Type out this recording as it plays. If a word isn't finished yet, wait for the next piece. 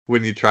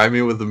when you try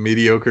me with a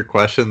mediocre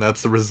question,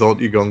 that's the result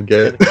you're gonna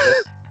get.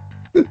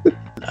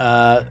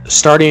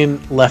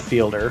 Starting left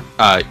fielder.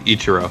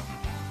 Ichiro.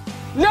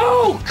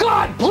 No!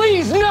 God,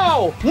 please,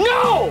 no!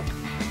 No!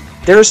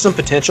 There is some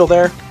potential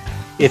there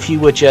if he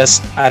would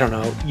just, I don't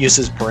know, use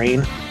his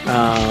brain.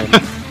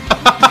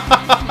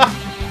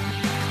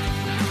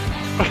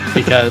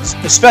 Because,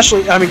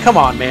 especially, I mean, come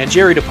on, man.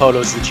 Jerry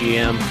DiPoto's the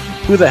GM.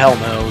 Who the hell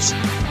knows?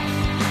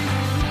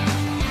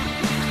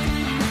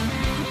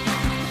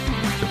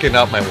 Looking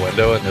out my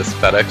window and this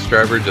FedEx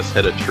driver just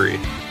hit a tree.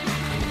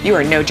 You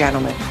are no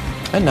gentleman.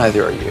 And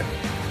neither are you.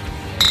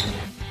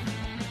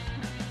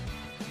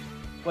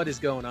 What is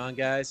going on,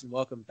 guys? And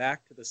welcome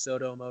back to the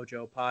Soto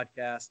Mojo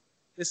podcast.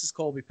 This is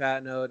Colby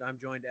Patnode. I'm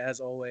joined,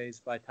 as always,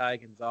 by Ty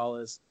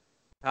Gonzalez.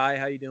 Ty,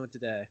 how you doing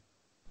today?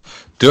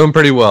 Doing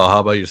pretty well. How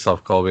about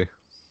yourself, Colby?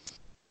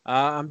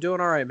 I'm doing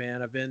all right,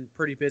 man. I've been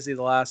pretty busy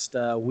the last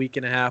week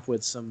and a half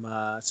with some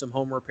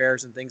home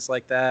repairs and things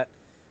like that.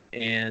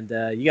 And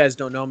you guys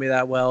don't know me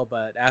that well,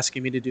 but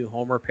asking me to do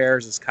home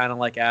repairs is kind of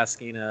like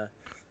asking a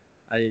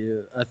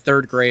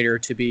third grader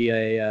to be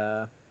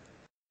a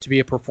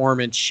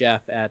performance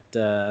chef at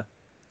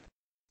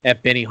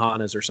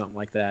Benihana's or something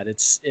like that.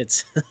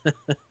 It's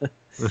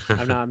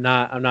I'm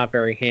not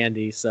very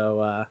handy,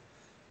 so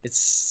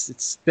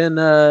it's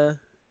been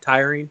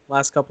tiring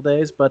last couple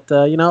days, but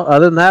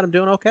other than that, I'm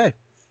doing okay.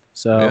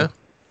 So yeah.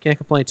 Can't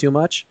complain too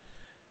much.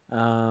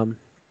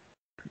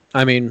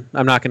 I mean,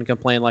 I'm not going to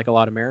complain like a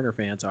lot of Mariner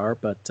fans are,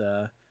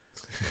 but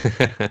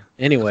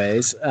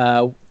anyways,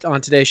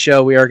 on today's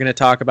show, we are going to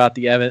talk about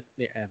the Evan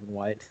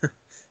White,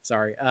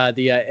 sorry,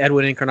 the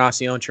Edwin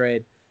Encarnacion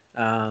trade,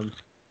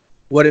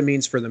 what it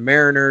means for the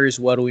Mariners,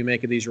 what do we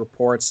make of these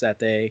reports that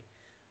they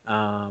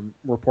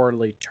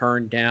reportedly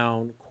turned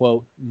down,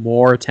 quote,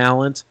 more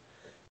talent,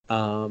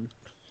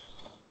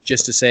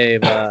 just to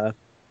save $8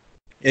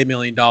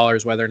 million,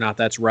 whether or not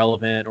that's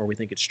relevant or we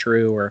think it's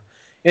true or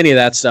any of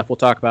that stuff. We'll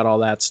talk about all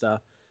that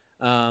stuff.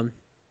 And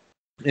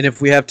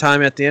if we have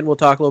time at the end, we'll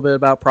talk a little bit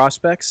about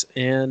prospects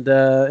and,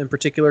 in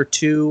particular,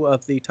 two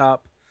of the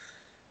top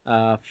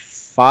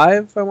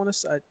five,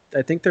 I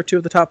think they're two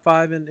of the top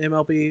five in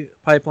MLB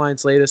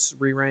Pipeline's latest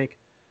re-rank.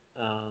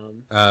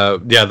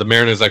 The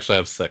Mariners actually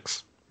have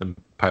 6 in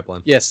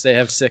Pipeline. Yes, they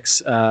have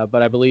 6,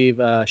 but I believe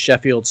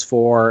Sheffield's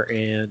 4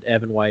 and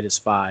Evan White is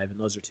 5, and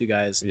those are two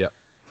guys we're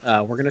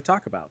going to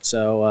talk about.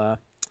 So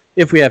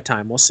if we have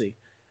time, we'll see.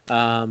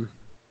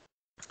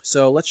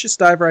 So let's just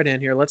dive right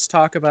in here. Let's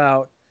talk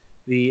about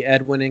the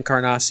Edwin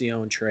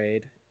Encarnacion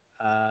trade.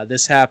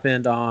 This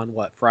happened on,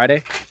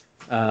 Friday?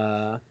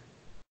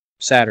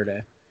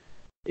 Saturday.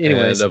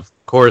 Anyways. And of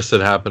course it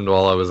happened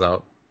while I was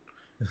out.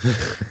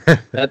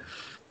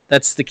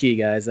 That's the key,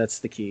 guys. That's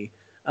the key.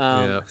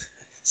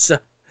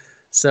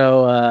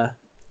 So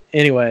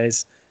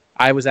anyways,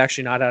 I was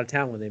actually not out of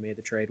town when they made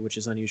the trade, which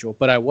is unusual.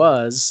 But I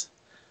was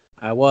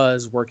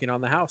working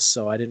on the house,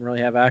 so I didn't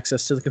really have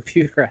access to the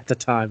computer at the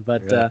time.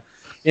 But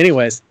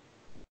anyways,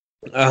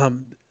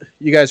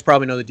 you guys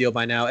probably know the deal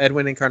by now.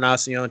 Edwin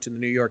Encarnacion to the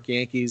New York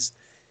Yankees,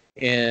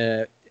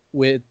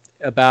 with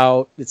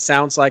about, it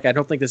sounds like, I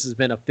don't think this has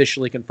been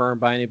officially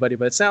confirmed by anybody,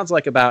 but it sounds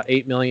like about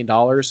 $8 million,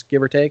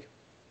 give or take,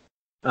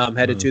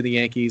 headed to the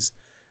Yankees.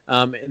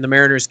 And the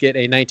Mariners get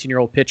a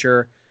 19-year-old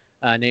pitcher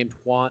named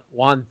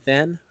Juan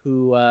Then,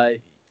 who,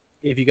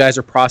 if you guys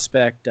are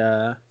prospect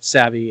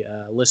savvy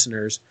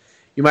listeners,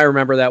 you might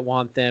remember that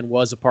Juan Then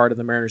was a part of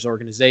the Mariners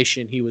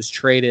organization. He was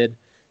traded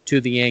to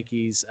the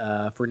Yankees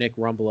for Nick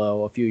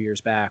Rumbelow a few years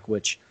back,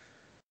 which,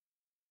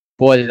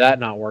 boy, did that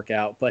not work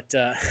out. But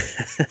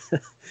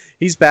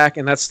he's back,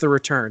 and that's the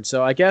return.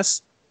 So I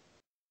guess,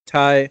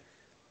 Ty,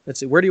 let's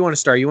see, where do you want to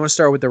start? You want to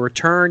start with the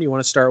return? You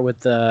want to start with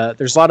the...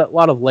 There's a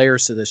lot of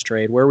layers to this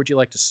trade. Where would you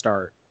like to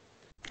start?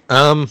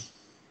 I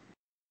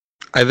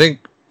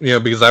think,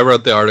 because I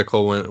wrote the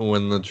article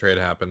when the trade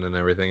happened and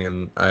everything,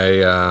 and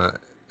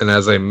and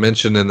as I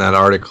mentioned in that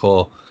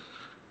article,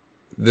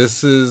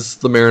 this is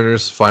the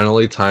Mariners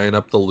finally tying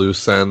up the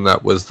loose end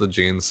that was the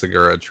Jean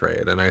Segura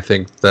trade, and I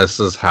think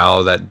this is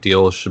how that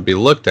deal should be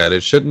looked at.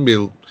 It shouldn't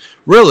be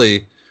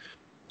really...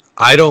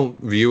 I don't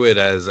view it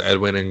as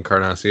Edwin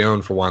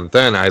Encarnacion for one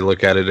thing. I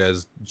look at it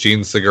as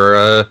Jean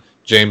Segura,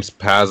 James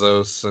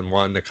Pazos, and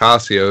Juan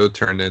Nicasio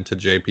turned into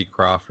J.P.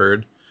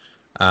 Crawford,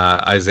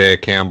 Isaiah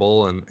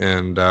Campbell,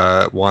 and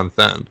Juan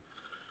Then.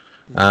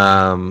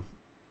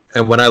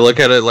 And when I look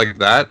at it like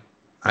that,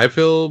 I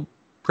feel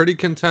pretty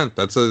content.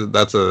 That's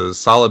a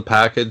solid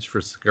package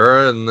for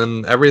Segura, and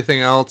then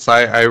everything else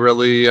I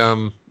really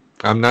I'm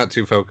not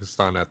too focused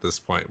on at this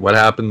point. What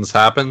happens.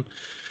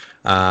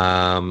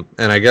 And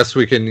I guess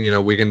we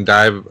can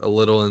dive a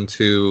little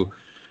into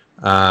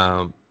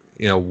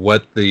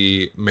what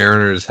the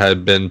Mariners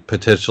had been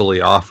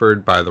potentially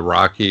offered by the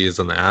Rockies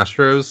and the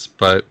Astros,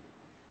 but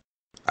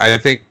I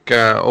think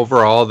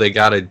overall they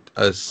got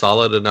a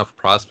solid enough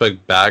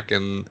prospect back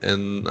in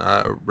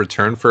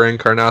return for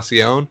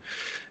Encarnacion,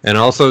 and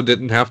also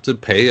didn't have to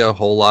pay a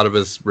whole lot of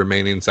his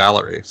remaining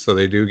salary. So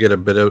they do get a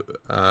bit of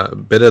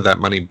that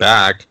money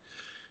back,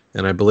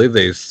 and I believe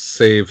they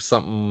save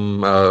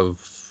something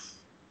of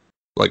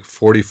like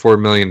 $44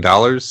 million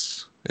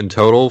in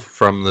total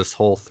from this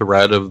whole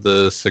thread of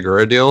the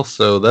Segura deal.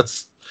 So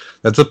that's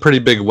a pretty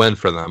big win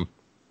for them.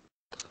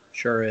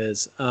 Sure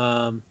is.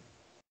 Yeah,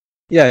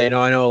 I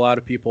know a lot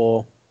of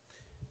people.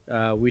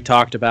 We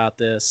talked about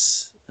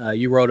this.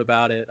 You wrote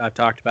about it. I've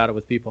talked about it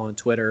with people on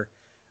Twitter.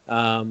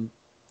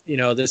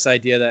 This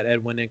idea that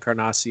Edwin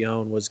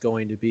Encarnacion was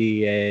going to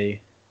be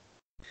a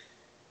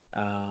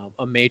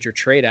major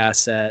trade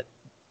asset.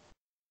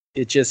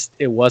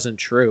 It wasn't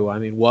true. I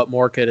mean, what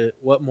more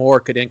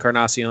could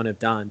Encarnacion have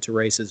done to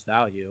raise his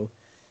value?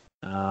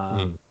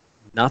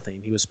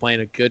 Nothing. He was playing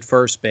a good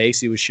first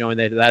base. He was showing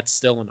that that's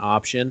still an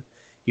option.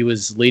 He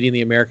was leading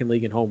the American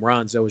League in home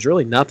runs. There was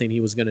really nothing he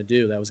was going to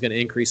do that was going to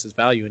increase his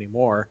value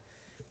anymore.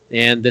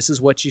 And this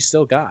is what you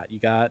still got. You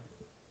got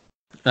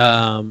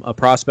a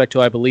prospect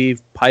who I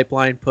believe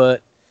Pipeline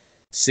put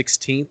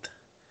 16th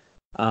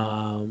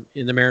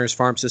in the Mariners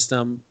farm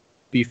system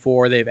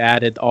before they've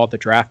added all the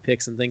draft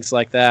picks and things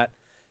like that.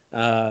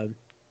 I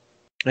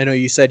know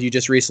you said you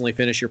just recently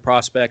finished your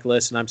prospect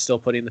list, and I'm still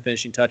putting the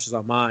finishing touches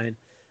on mine.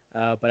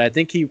 But I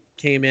think he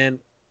came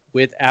in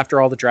after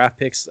all the draft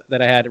picks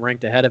that I had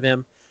ranked ahead of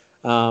him.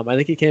 I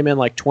think he came in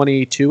like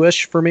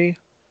 22-ish for me.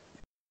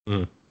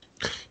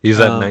 He's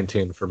at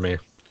 19 for me.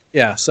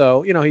 Yeah,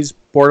 so he's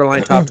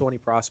borderline top 20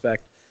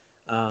 prospect,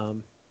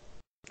 in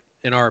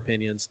our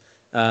opinions.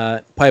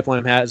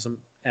 Pipeline has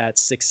him at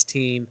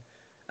 16.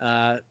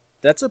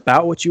 That's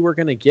about what you were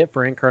going to get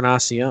for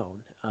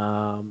Encarnacion.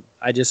 I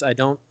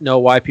don't know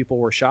why people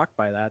were shocked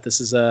by that.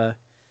 This is a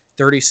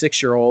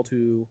 36-year-old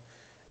who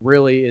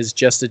really is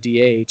just a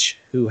DH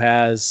who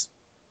has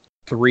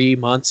 3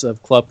 months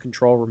of club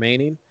control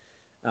remaining,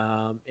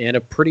 and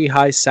a pretty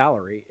high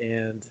salary.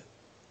 And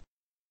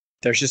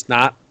there's just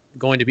not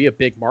going to be a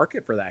big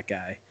market for that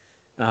guy.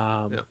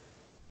 I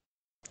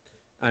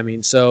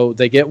mean, so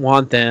they get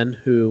Juan Then,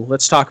 who,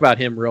 let's talk about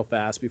him real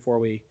fast before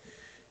we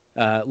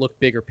look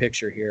bigger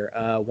picture here.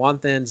 Juan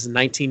Then's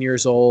 19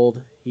 years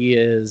old. He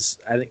is,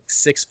 I think,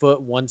 6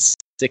 foot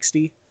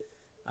 160.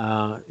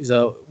 He's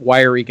a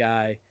wiry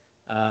guy.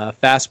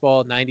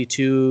 Fastball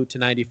 92 to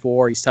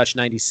 94. He's touched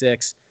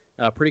 96.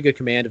 Pretty good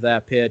command of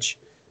that pitch.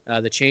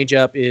 The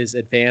changeup is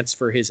advanced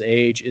for his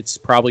age. It's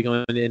probably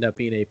going to end up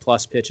being a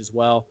plus pitch as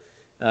well.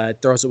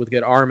 It throws it with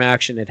good arm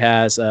action. It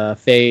has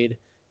fade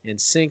and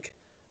sink.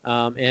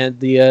 And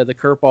the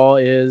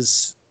curveball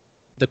is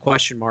the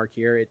question mark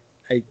here.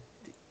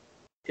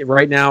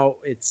 Right now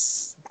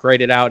it's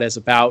graded out as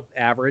about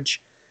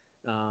average.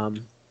 But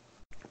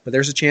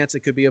there's a chance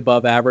it could be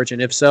above average.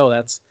 And if so,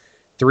 that's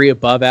 3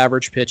 above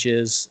average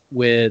pitches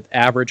with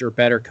average or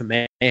better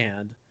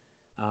command.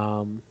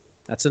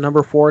 That's a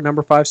number 4,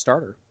 number 5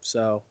 starter.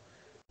 So,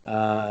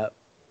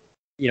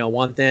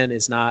 Juan Then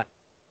is not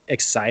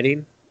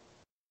exciting.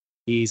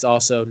 He's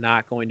also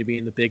not going to be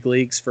in the big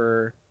leagues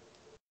for,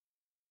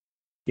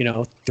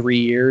 3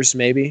 years,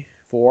 maybe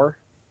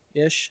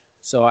 4-ish.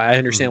 So I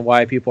understand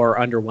why people are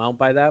underwhelmed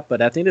by that.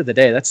 But at the end of the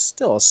day, that's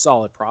still a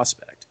solid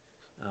prospect.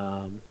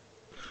 Well,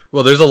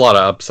 there's a lot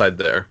of upside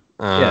there.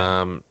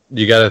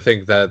 You got to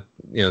think that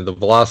the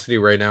velocity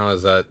right now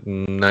is at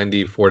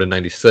 94 to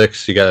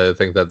 96. You got to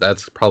think that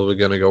that's probably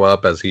going to go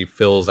up as he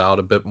fills out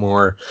a bit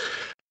more.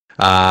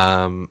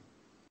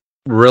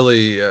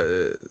 Really,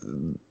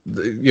 with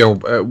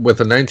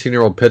a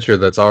 19-year-old pitcher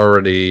that's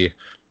already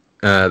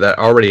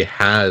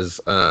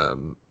has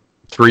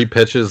 3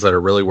 pitches that are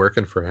really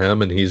working for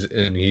him, and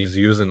he's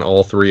using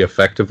all 3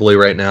 effectively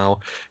right now.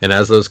 And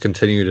as those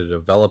continue to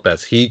develop,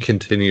 as he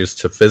continues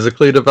to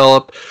physically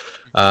develop,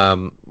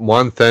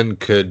 Juan Then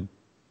could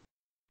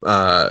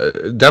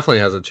definitely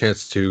has a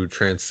chance to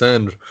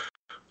transcend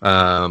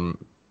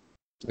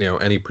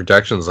any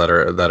projections that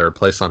are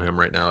placed on him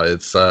right now.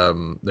 It's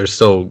there's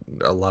still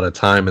a lot of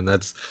time, and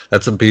that's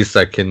a piece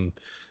that can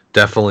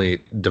definitely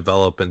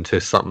develop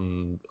into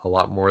something a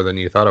lot more than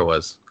you thought it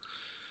was.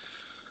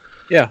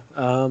 Yeah,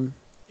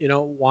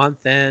 Juan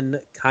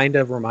Then kind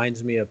of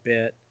reminds me a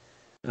bit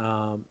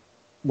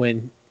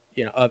when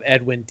of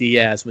Edwin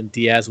Diaz when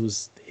Diaz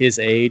was his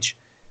age.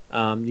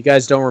 You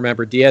guys don't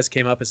remember, Diaz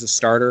came up as a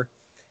starter,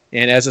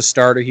 and as a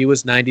starter he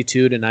was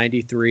 92 to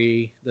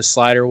 93. The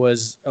slider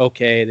was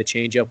okay. The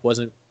changeup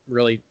wasn't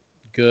really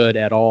good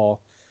at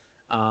all.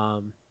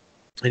 And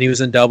he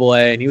was in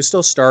Double-A, and he was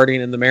still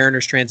starting, and the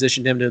Mariners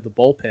transitioned him to the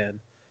bullpen.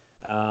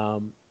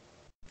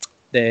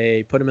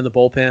 They put him in the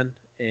bullpen,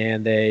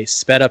 and they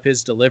sped up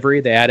his delivery.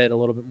 They added a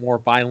little bit more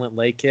violent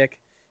leg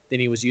kick than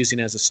he was using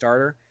as a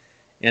starter.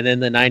 And then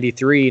the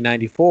 93,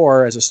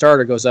 94 as a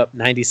starter goes up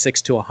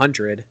 96 to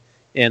 100,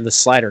 and the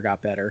slider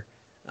got better.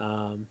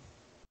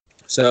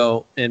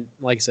 So, and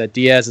like I said,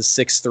 Diaz is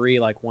 6'3",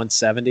 like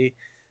 170.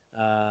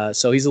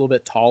 So he's a little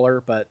bit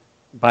taller, but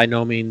by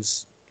no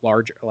means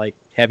larger, like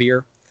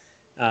heavier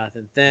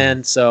than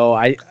Then. So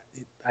I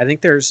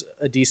think there's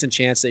a decent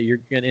chance that you're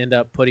going to end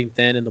up putting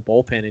Then in the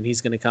bullpen, and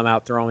he's going to come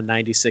out throwing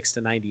 96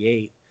 to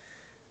 98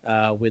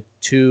 with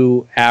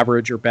 2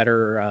 average or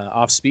better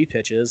off-speed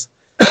pitches.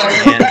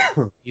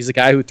 And he's a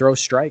guy who throws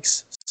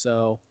strikes.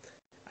 So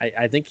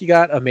I think you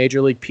got a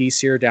major league piece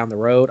here down the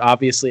road.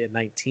 Obviously, at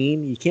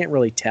 19, you can't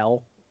really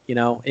tell.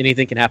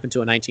 Anything can happen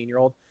to a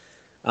 19-year-old.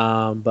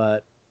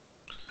 But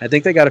I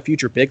think they got a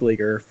future big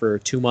leaguer for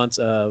 3 months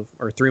of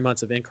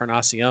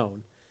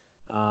Encarnacion.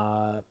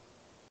 I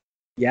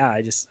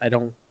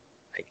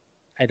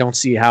don't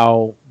see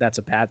how that's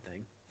a bad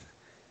thing.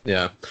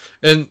 Yeah,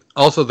 and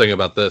also think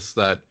about this,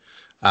 that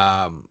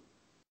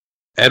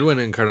Edwin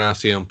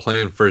Encarnacion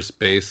playing first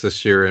base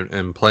this year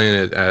and playing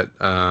it at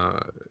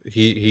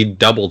he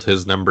doubled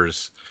his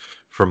numbers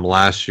from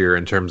last year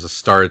in terms of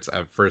starts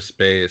at first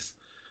base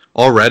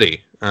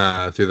already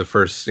through the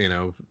first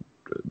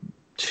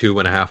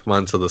 2.5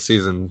 months of the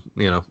season,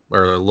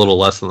 or a little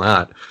less than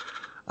that,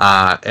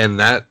 and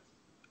that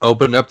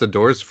opened up the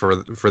doors for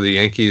the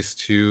Yankees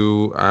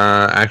to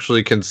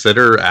actually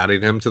consider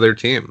adding him to their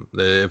team.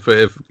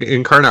 If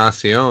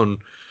Encarnacion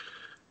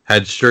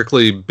had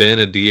strictly been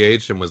a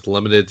DH and was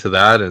limited to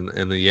that,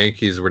 and the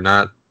Yankees were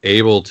not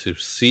able to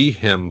see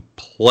him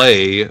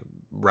play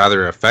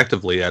rather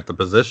effectively at the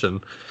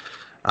position,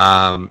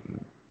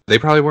 they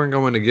probably weren't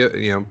going to get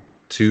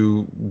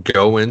to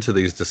go into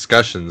these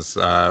discussions.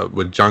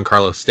 With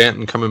Giancarlo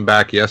Stanton coming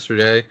back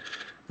yesterday,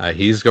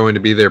 he's going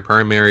to be their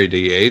primary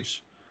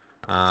DH.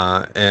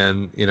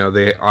 And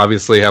they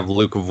obviously have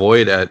Luke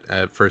Voigt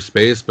at first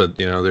base, but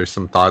there's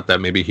some thought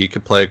that maybe he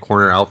could play a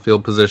corner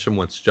outfield position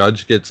once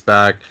Judge gets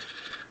back.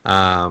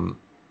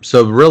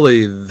 So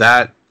really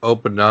that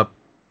opened up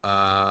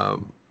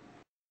the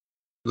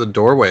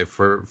doorway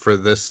for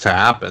this to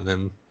happen,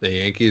 and the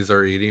Yankees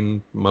are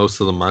eating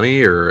most of the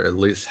money, or at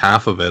least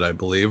half of it, I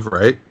believe,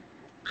 right?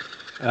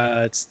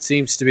 It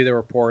seems to be the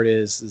report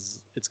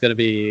is it's going to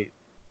be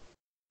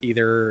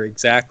either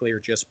exactly or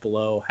just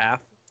below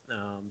half.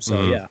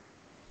 Yeah.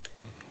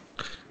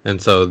 And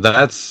so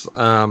that's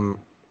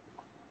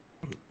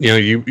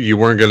you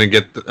weren't going to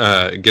get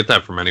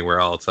that from anywhere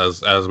else,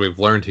 as we've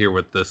learned here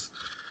with these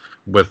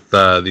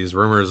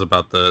rumors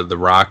about the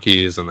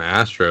Rockies and the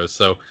Astros.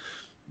 So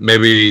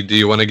maybe, do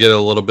you want to get a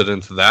little bit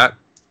into that?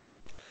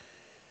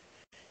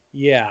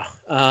 Yeah.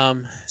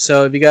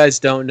 So if you guys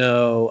don't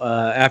know,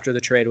 after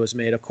the trade was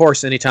made, of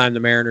course, anytime the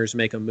Mariners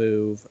make a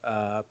move,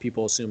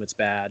 people assume it's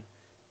bad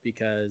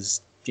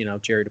because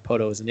Jerry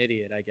Dipoto is an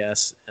idiot, I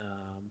guess.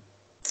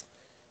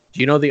 Do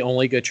you know the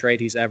only good trade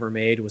he's ever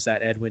made was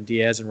that Edwin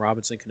Diaz and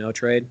Robinson Cano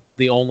trade?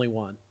 The only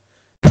one.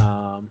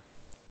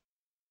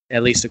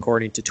 At least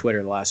according to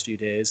Twitter the last few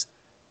days.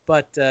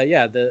 But,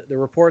 the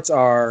reports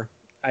are...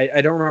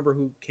 I don't remember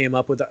who came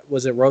up with that.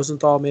 Was it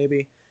Rosenthal,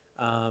 maybe?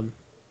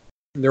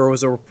 There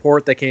was a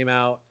report that came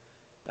out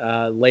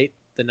later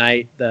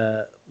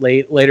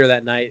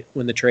that night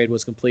when the trade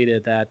was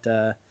completed that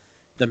the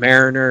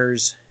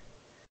Mariners...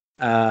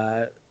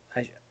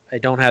 I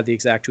don't have the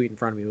exact tweet in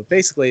front of me, but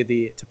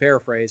basically, to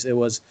paraphrase, it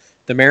was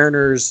the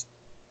Mariners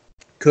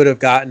could have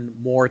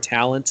gotten more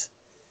talent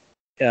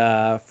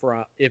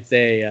if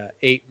they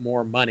ate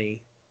more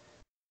money,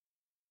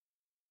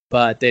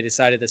 but they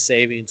decided the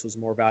savings was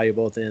more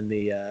valuable than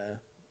the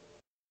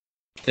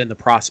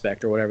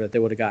prospect or whatever that they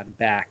would have gotten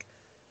back.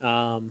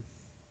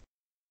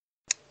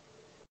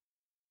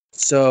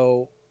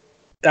 So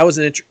that was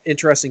an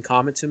interesting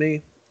comment to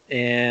me.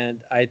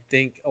 And I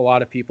think a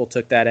lot of people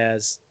took that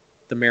as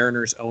the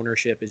Mariners'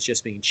 ownership is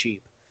just being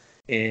cheap,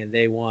 and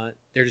they're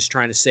just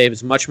trying to save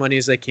as much money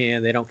as they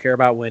can. They don't care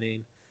about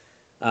winning,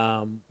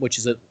 which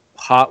is a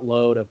hot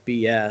load of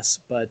BS.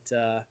 But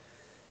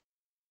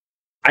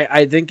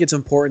I think it's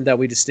important that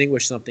we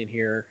distinguish something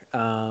here.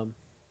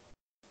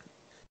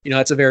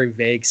 That's a very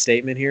vague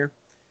statement here.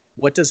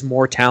 What does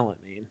more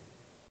talent mean?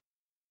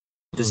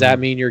 Does that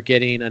mean you're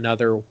getting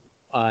another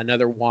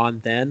Juan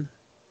then?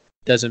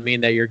 Doesn't mean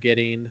that you're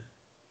getting,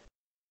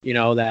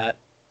 that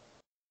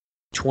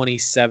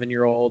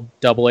 27-year-old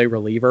AA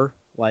reliever.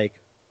 Like,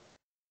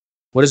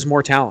 what does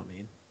more talent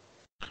mean?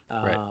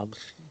 Right.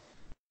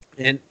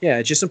 And yeah,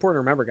 it's just important to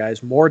remember,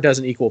 guys, more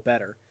doesn't equal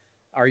better.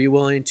 Are you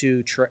willing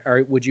to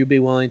would you be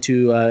willing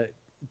to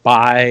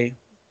buy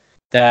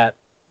that,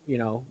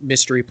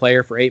 mystery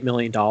player for $8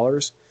 million?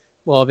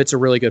 Well, if it's a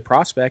really good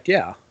prospect,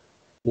 yeah.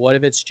 What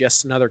if it's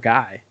just another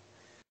guy?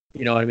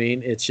 You know what I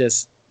mean? It's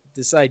just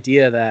this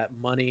idea that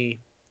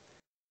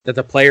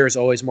the player is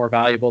always more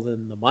valuable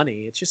than the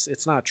money.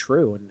 It's not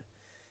true. And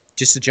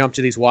just to jump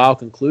to these wild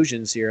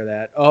conclusions here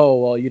that,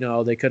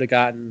 they could have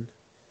gotten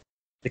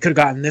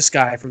this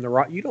guy from the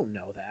Rock. You don't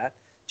know that.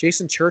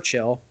 Jason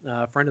Churchill,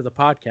 friend of the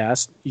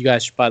podcast. You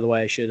guys, by the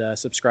way, should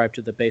subscribe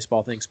to the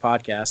Baseball Things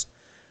podcast.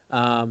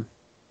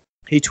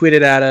 He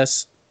tweeted at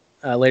us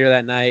later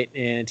that night,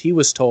 and he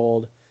was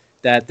told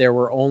that there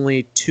were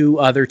only 2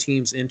 other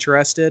teams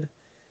interested,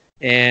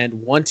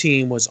 and one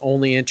team was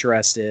only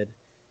interested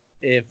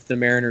if the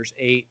Mariners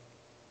ate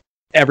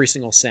every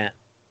single cent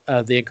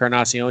of the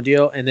Encarnacion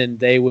deal, and then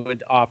they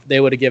would have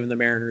given the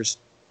Mariners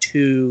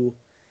 2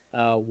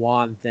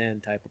 Juan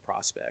Then type of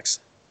prospects.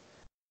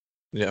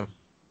 Yeah.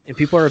 And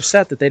people are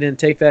upset that they didn't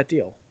take that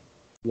deal.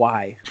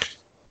 Why?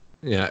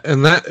 Yeah,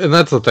 and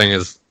that's the thing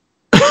is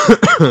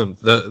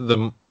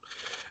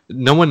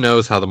no one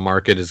knows how the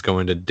market is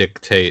going to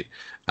dictate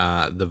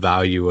the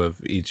value of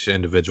each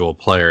individual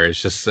player.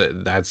 It's just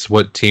that's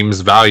what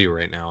teams value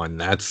right now, and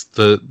that's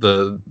the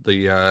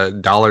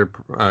dollar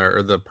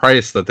or the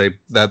price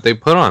that they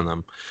put on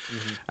them.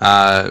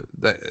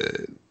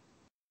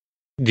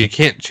 You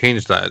can't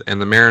change that,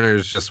 and the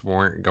Mariners just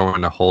weren't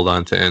going to hold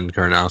on to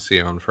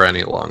Encarnacion for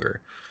any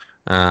longer.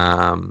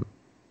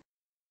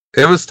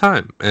 It was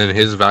time, and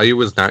his value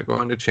was not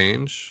going to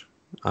change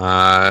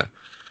over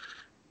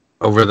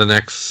the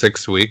next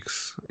 6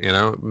 weeks.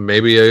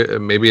 Maybe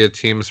a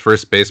team's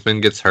first baseman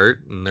gets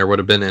hurt, and there would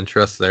have been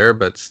interest there,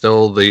 but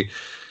still the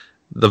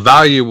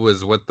value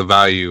was what the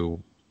value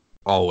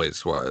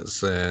always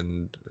was.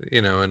 And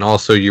and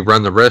also you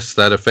run the risk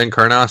that if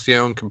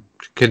Encarnacion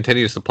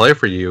continues to play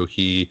for you,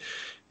 he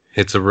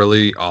hits a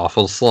really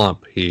awful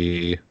slump,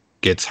 he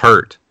gets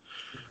hurt,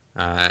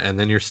 and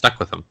then you're stuck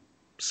with him.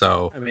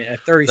 So I mean, at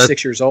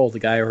 36 years old, the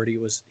guy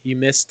he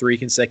missed 3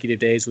 consecutive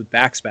days with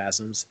back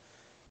spasms.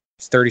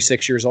 He's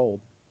 36 years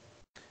old.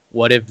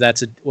 What if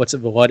that's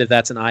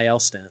an IL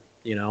stint?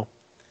 Then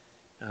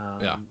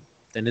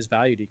his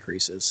value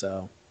decreases.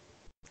 So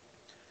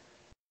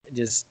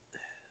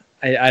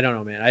I don't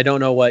know, man. I don't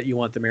know what you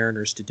want the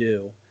Mariners to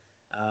do.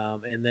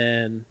 And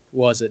then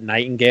was it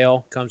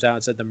Nightingale comes out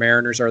and said the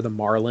Mariners are the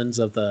Marlins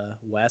of the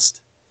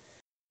West?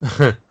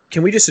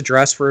 Can we just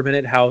address for a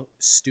minute how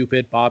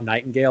stupid Bob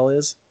Nightingale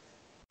is?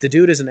 The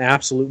dude is an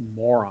absolute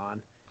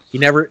moron. He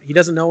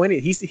doesn't know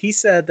any. He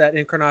said that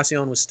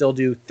Encarnacion was still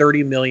due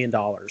 $30 million.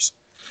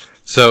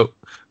 So,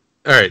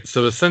 all right.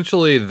 So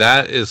essentially,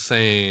 that is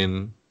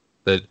saying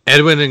that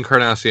Edwin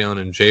Encarnacion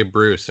and Jay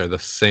Bruce are the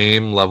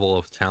same level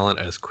of talent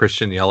as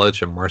Christian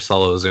Yelich and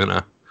Marcell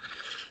Ozuna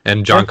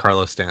and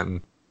Giancarlo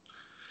Stanton.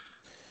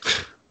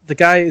 The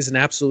guy is an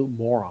absolute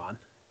moron.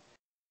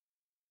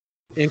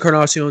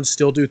 Encarnacion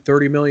still due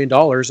 $30 million,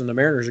 and the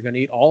Mariners are going to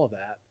eat all of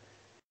that.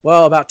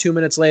 Well, about 2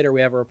 minutes later,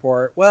 we have a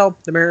report. Well,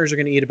 the Mariners are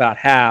going to eat about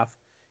half.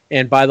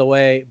 And by the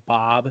way,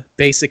 Bob,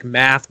 basic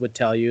math would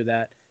tell you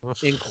that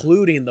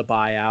including the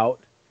buyout,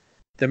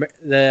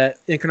 the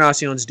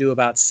Encarnacion's due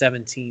about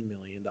 $17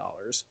 million.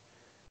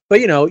 But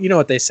you know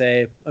what they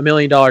say: $1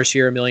 million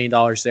here, $1 million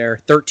there,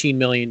 $13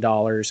 million.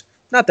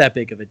 Not that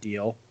big of a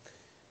deal,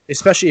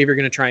 especially if you're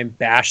going to try and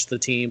bash the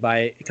team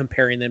by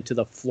comparing them to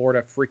the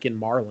Florida freaking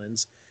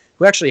Marlins,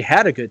 who actually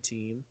had a good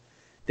team.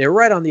 They were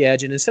right on the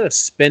edge, and instead of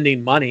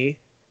spending money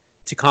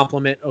to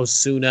complement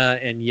Osuna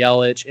and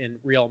Yelich and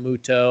Real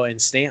Muto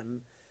and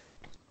Stanton,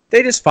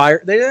 they just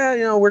fired.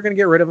 We're going to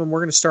get rid of them.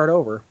 We're going to start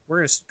over. We're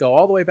going to go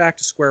all the way back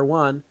to square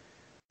one.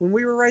 When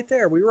we were right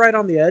there, we were right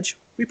on the edge.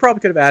 We probably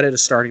could have added a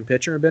starting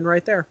pitcher and been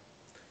right there.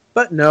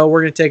 But no,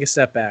 we're going to take a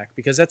step back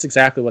because that's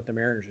exactly what the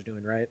Mariners are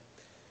doing, right?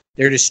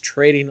 They're just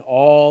trading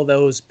all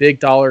those big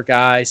dollar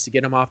guys to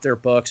get them off their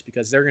books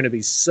because they're going to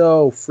be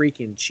so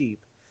freaking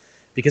cheap.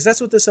 Because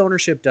that's what this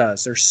ownership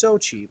does. They're so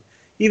cheap.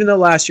 Even though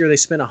last year they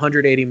spent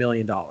 $180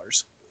 million.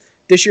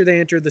 This year they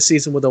entered the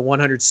season with a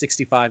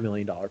 $165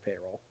 million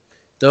payroll.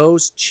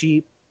 Those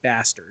cheap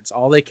bastards.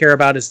 All they care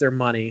about is their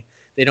money.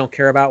 They don't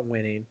care about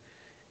winning.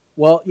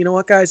 Well, you know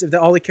what, guys? If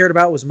all they cared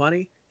about was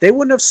money, they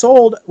wouldn't have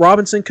sold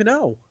Robinson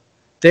Cano.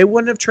 They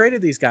wouldn't have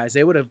traded these guys.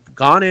 They would have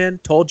gone in,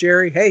 told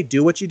Jerry, hey,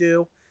 do what you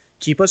do.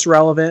 Keep us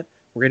relevant.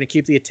 We're going to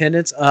keep the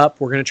attendance up.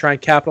 We're going to try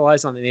and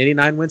capitalize on an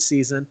 89-win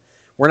season.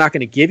 We're not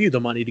going to give you the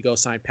money to go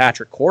sign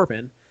Patrick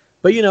Corbin.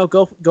 But,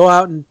 go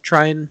out and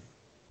try and,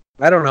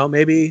 I don't know,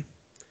 maybe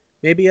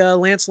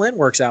Lance Lynn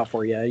works out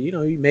for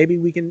you. Maybe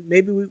we can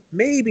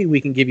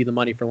give you the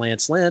money for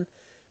Lance Lynn.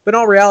 But in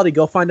all reality,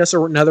 go find us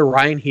another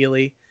Ryan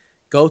Healy.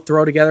 Go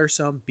throw together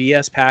some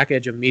BS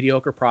package of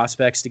mediocre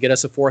prospects to get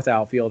us a fourth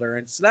outfielder.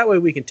 And so that way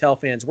we can tell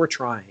fans we're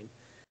trying.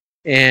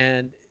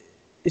 And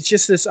it's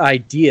just this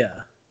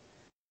idea,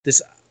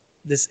 it's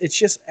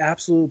just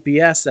absolute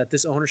BS that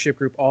this ownership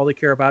group, all they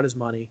care about is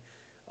money.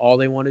 All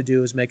they want to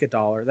do is make a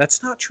dollar.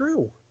 That's not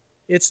true.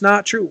 It's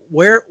not true.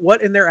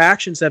 What in their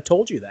actions have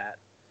told you that?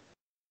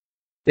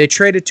 They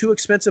traded 2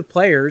 expensive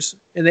players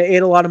and they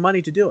ate a lot of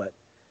money to do it.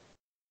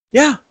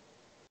 Yeah,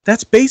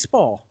 that's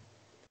baseball.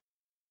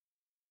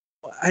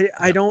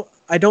 I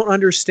don't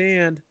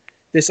understand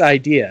this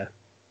idea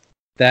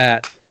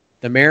that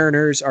the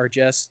Mariners are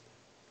just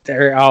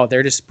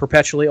they're just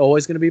perpetually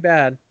always going to be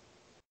bad.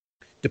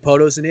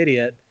 DePoto's an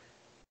idiot.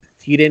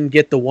 He didn't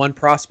get the one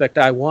prospect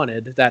I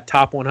wanted, that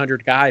top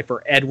 100 guy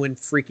for Edwin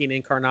freaking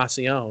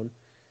Encarnacion.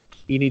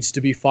 He needs to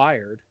be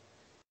fired.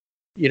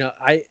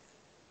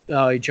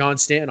 John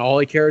Stanton, all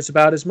he cares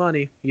about is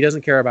money. He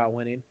doesn't care about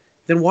winning.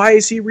 Then why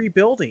is he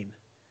rebuilding?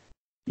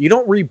 You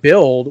don't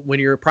rebuild when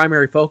your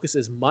primary focus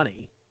is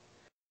money.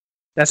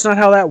 That's not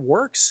how that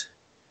works.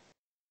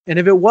 And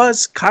if it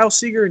was, Kyle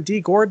Seager and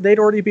Dee Gordon, they'd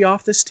already be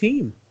off this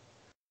team.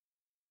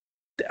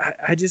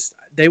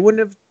 They wouldn't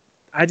have.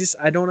 I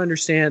don't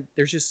understand.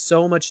 There's just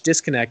so much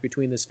disconnect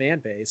between this fan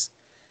base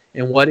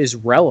and what is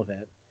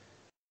relevant.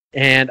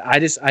 And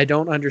I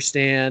don't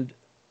understand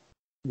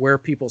where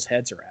people's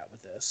heads are at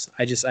with this.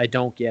 I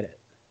don't get it.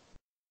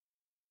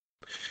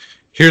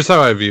 Here's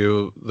how I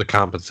view the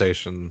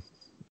compensation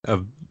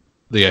of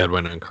the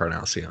Edwin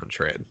Encarnacion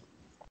trade.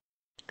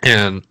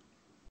 And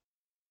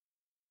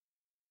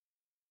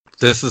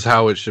this is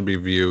how it should be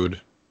viewed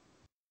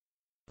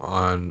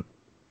from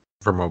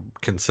a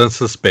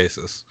consensus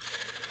basis.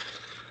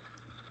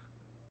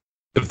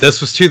 If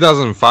this was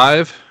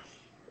 2005,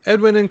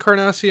 Edwin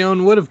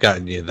Encarnacion would have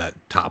gotten you that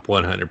top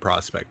 100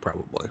 prospect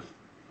probably.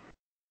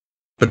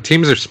 But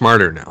teams are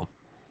smarter now.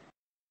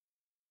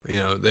 You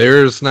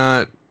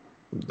know,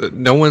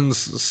 no one's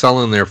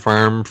selling their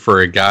farm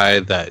for a guy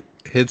that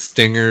hits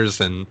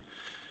stingers and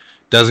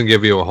doesn't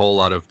give you a whole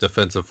lot of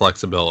defensive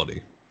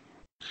flexibility.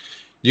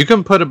 You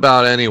can put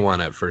about anyone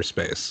at first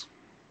base.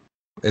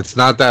 It's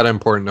not that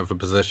important of a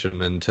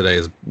position in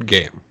today's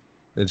game.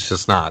 It's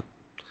just not.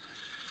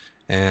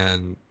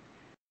 And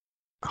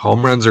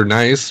home runs are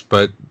nice,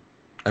 but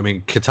I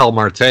mean, Ketel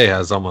Marte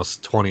has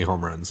almost 20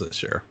 home runs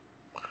this year.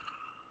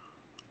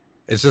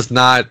 It's just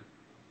not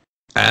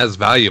as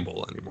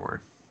valuable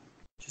anymore.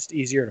 Just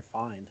easier to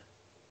find.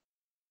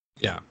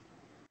 Yeah.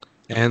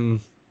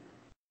 And,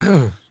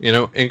 you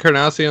know,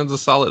 Encarnacion's a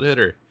solid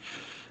hitter.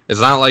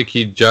 It's not like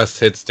he just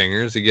hits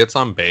stingers. He gets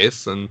on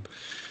base, and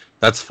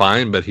that's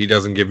fine, but he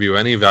doesn't give you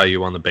any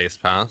value on the base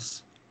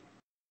pass.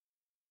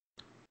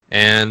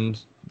 And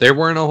there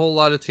weren't a whole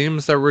lot of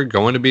teams that were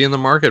going to be in the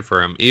market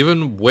for him,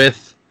 even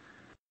with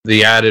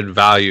the added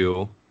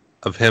value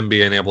of him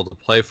being able to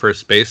play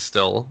first base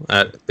still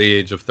at the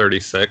age of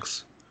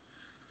 36.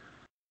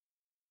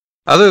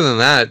 Other than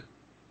that,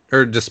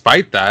 or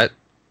despite that,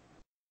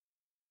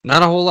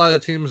 not a whole lot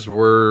of teams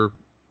were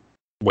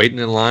waiting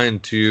in line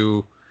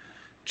to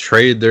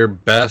trade their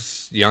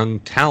best young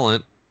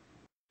talent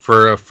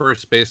for a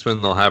first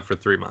baseman they'll have for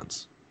 3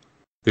 months.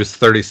 Who's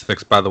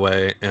 36, by the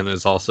way, and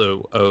is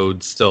also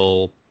owed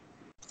still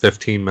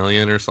 $15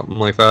 million or something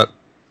like that.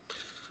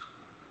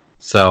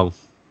 So,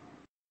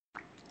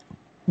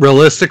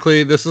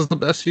 realistically, this is the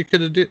best you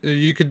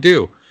could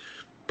do.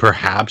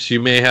 Perhaps you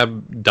may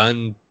have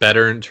done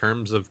better in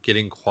terms of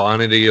getting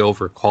quantity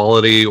over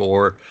quality,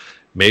 or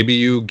maybe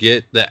you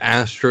get the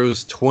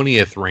Astros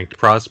 20th ranked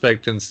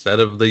prospect instead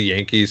of the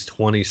Yankees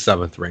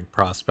 27th ranked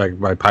prospect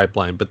by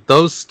pipeline. But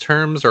those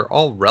terms are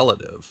all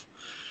relative.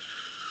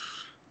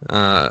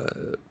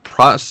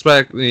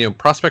 Prospect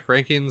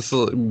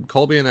rankings,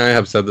 Colby and I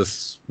have said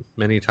this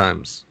many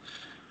times.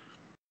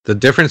 The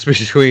difference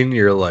between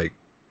your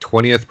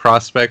 20th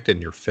prospect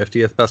and your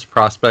 50th best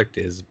prospect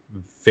is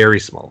very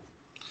small.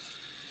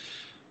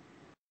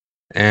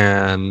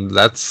 And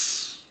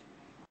that's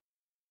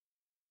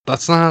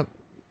not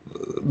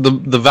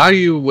the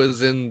value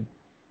was in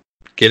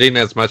getting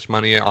as much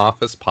money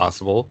off as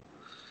possible,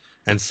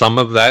 and some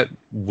of that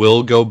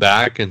will go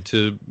back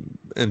into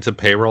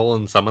payroll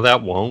and some of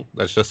that won't.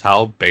 That's just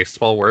how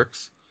baseball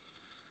works.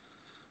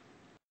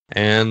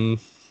 And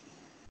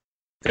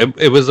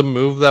it was a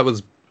move that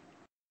was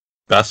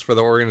best for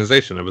the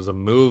organization. It was a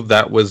move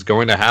that was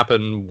going to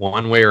happen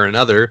one way or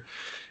another,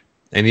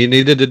 and you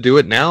needed to do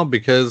it now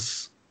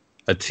because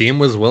a team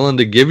was willing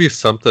to give you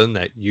something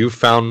that you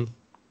found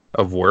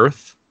of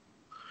worth,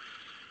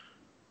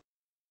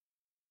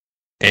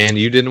 and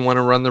you didn't want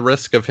to run the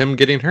risk of him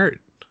getting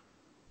hurt.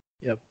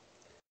 Yep.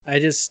 I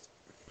don't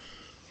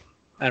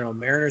know,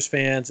 Mariners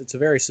fans, it's a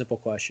very simple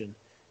question.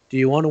 Do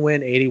you want to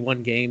win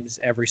 81 games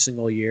every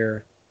single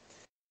year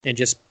and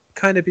just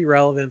kind of be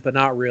relevant, but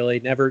not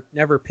really,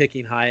 never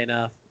picking high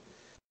enough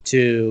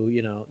to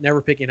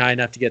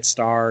get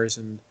stars,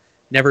 and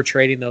never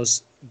trading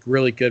those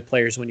really good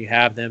players when you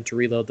have them to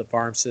reload the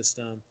farm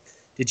system?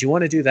 Did you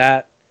want to do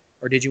that,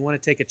 or did you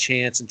want to take a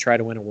chance and try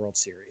to win a World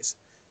Series?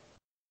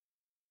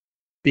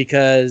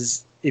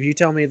 Because if you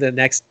tell me the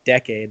next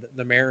decade,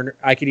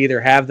 I could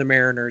either have the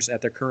Mariners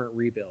at their current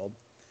rebuild,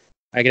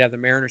 I could have the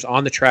Mariners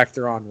on the track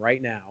they're on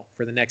right now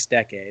for the next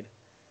decade,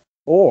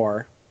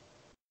 or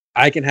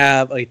I can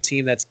have a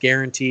team that's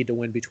guaranteed to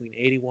win between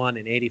 81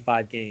 and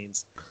 85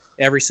 games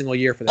every single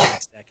year for the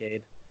next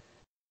decade.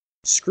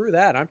 Screw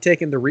that. I'm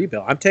taking the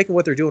rebuild. I'm taking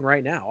what they're doing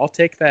right now. I'll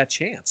take that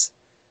chance.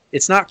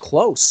 It's not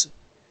close.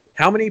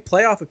 How many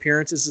playoff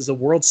appearances is a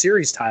World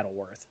Series title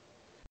worth?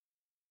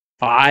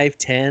 5,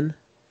 10?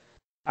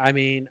 I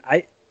mean,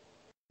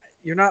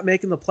 you're not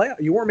making the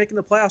playoff. You weren't making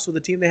the playoffs with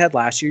the team they had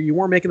last year. You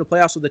weren't making the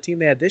playoffs with the team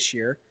they had this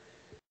year.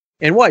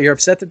 And what? You're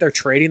upset that they're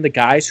trading the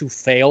guys who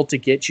failed to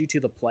get you to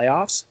the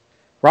playoffs?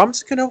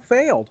 Robinson Cano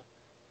failed.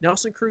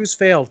 Nelson Cruz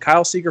failed.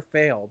 Kyle Seager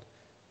failed.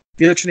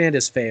 Felix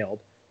Hernandez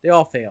failed. They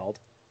all failed.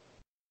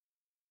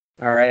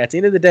 All right, at the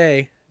end of the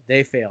day,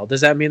 they failed.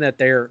 Does that mean that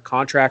their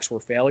contracts were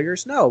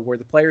failures? No. Were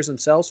the players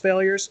themselves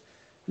failures?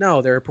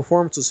 No, their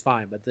performance was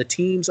fine. But the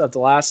teams of the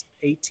last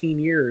 18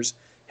 years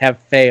have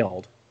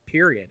failed,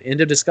 period.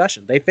 End of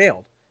discussion. They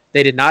failed.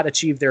 They did not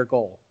achieve their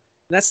goal.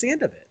 And that's the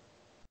end of it.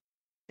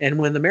 And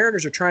when the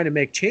Mariners are trying to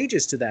make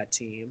changes to that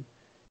team,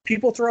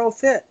 people throw a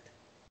fit.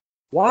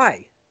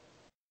 Why?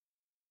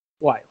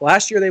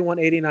 Last year they won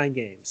 89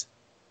 games.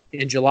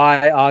 In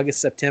July,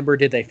 August, September,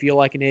 did they feel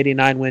like an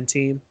 89-win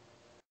team?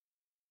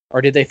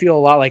 Or did they feel a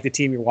lot like the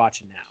team you're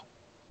watching now?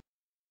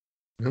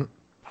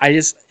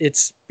 Mm-hmm.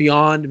 It's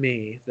beyond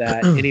me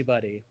that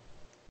anybody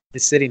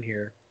is sitting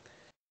here,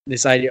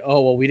 this idea,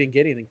 we didn't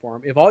get anything for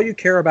them. If all you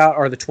care about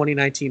are the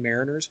 2019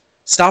 Mariners,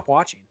 stop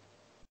watching.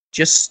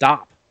 Just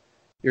stop.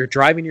 You're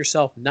driving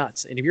yourself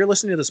nuts. And if you're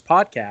listening to this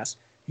podcast,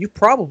 you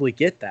probably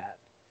get that.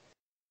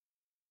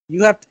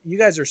 You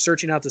guys are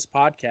searching out this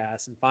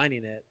podcast and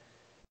finding it.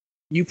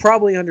 You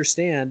probably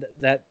understand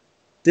that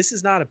this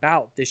is not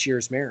about this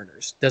year's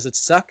Mariners. Does it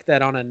suck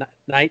that on a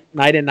night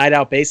in, night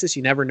out basis,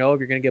 you never know if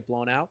you're going to get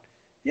blown out?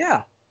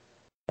 Yeah,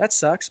 that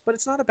sucks, but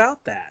it's not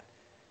about that.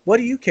 What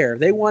do you care? If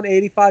they won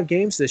 85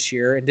 games this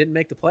year and didn't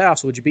make the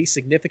playoffs, would you be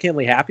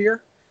significantly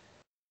happier?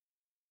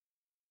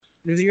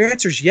 If your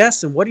answer is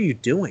yes, then what are you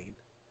doing?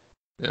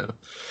 Yeah.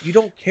 You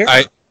don't care.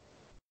 I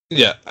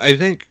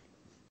think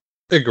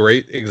a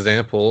great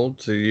example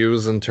to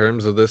use in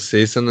terms of this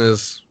season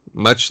is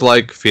much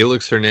like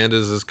Felix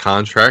Hernandez's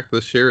contract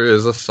this year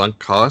is a sunk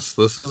cost.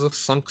 This is a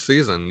sunk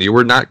season. You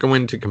were not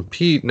going to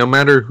compete no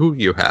matter who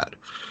you had.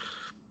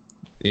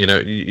 You know,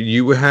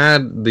 you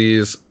had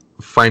these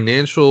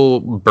financial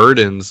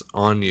burdens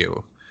on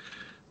you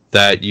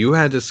that you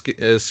had to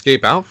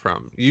escape out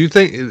from. You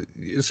think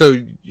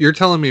so? You're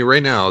telling me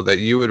right now that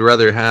you would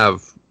rather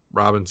have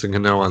Robinson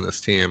Cano on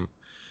this team,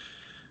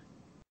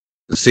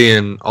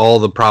 seeing all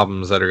the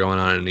problems that are going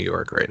on in New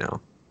York right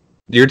now.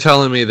 You're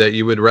telling me that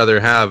you would rather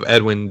have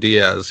Edwin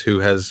Diaz, who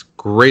has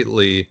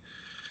greatly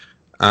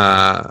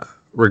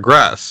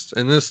regressed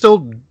and is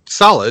still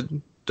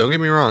solid. Don't get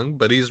me wrong,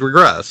 but he's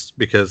regressed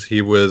because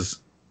he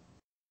was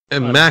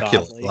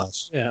immaculate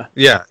last year.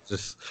 Yeah,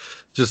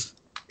 just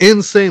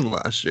insane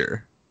last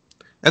year.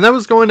 And that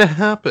was going to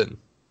happen.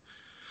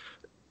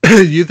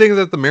 You think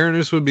that the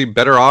Mariners would be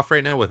better off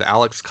right now with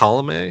Alex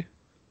Colomé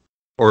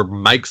or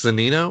Mike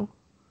Zunino?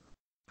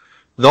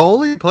 The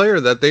only player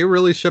that they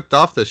really shipped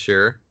off this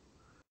year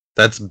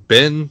that's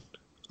been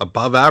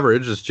above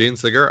average is Jean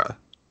Segura.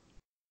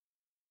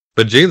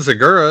 But Jean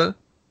Segura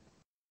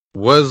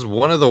was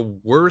one of the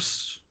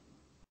worst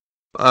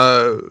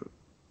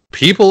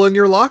people in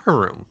your locker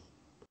room.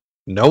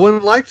 No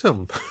one liked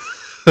him.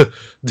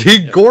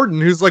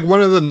 Gordon, who's like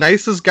one of the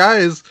nicest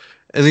guys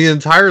in the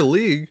entire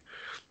league,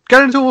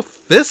 got into a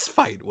fist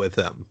fight with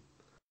him.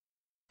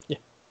 Yeah.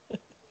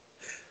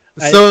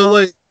 I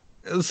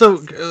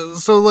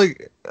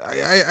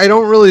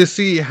don't really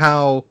see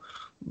how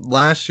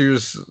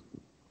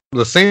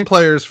the same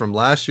players from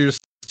last year's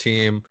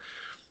team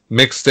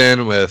mixed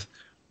in with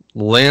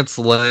Lance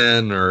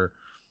Lynn or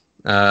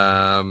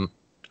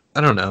I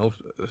don't know,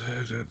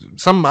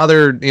 some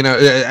other,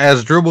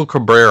 as Drupal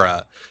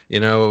Cabrera,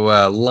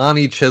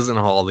 Lonnie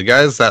Chisenhall, the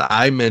guys that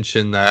I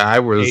mentioned that I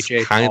was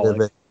AJ kind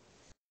Pollock. Of,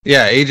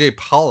 AJ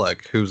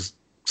Pollock, who's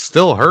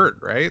still hurt,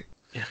 right?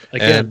 Yeah,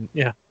 again,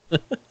 yeah.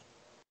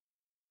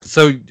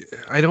 So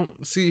I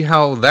don't see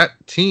how that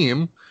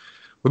team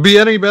would be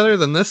any better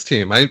than this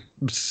team.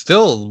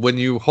 When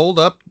you hold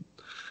up,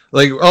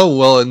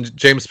 and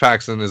James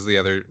Paxton is the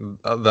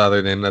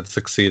other name that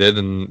succeeded,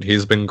 and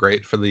he's been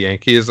great for the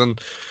Yankees, and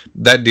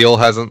that deal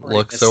hasn't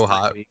looked so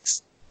hot.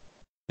 Weeks.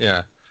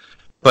 Yeah,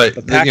 but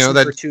Paxton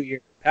for 2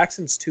 years.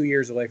 Paxton's 2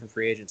 years away from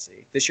free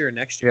agency this year and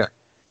next year.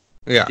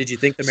 Yeah. Did you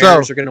think the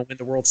Mariners are going to win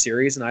the World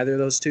Series in either of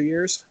those 2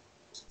 years?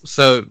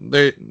 So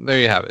there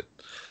you have it.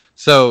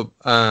 So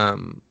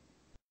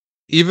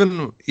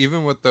even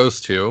with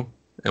those two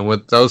and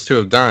what those two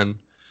have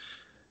done,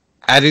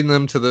 adding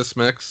them to this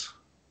mix.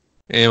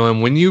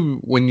 And when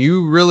you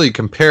really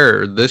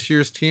compare this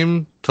year's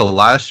team to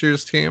last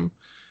year's team,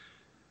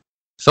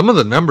 some of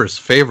the numbers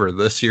favor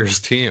this year's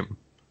team.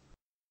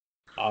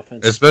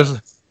 Offense, especially,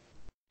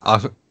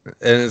 and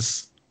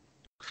it's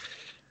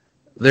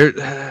there.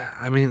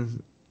 I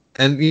mean,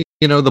 and the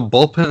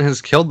bullpen has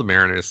killed the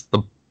Mariners.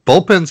 The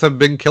bullpens have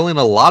been killing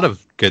a lot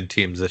of good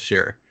teams this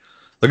year.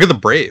 Look at the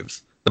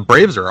Braves. The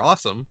Braves are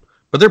awesome,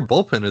 but their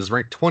bullpen is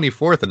ranked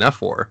 24th in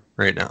F4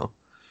 right now.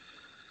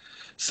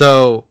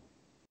 So.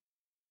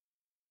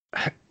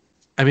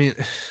 I mean,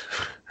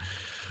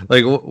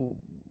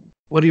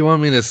 what do you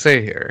want me to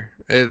say here?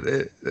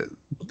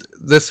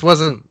 This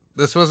wasn't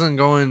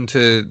going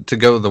to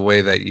go the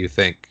way that you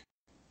think.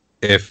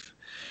 If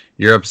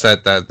you're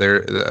upset that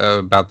they're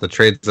about the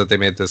trades that they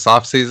made this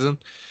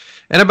offseason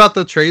and about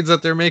the trades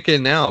that they're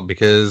making now,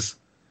 because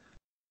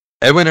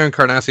Edwin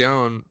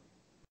Encarnacion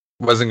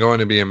wasn't going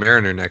to be a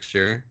Mariner next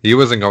year. He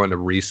wasn't going to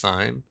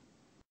re-sign.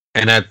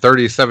 And at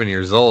 37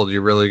 years old,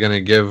 you're really going to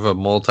give a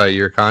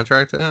multi-year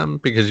contract to him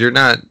because you're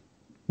not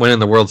winning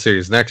the World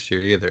Series next year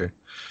either.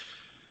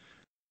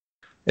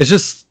 It's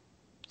just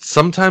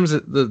sometimes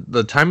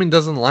the timing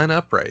doesn't line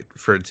up right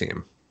for a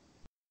team.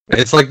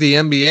 It's like the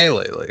NBA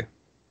lately.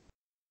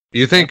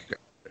 You think,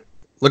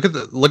 look at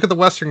the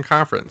Western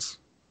Conference.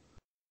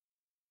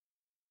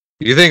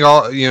 You think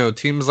all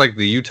teams like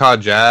the Utah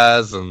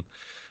Jazz and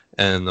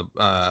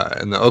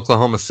the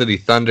Oklahoma City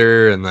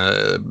Thunder and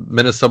the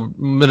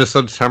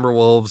Minnesota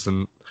Timberwolves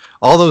and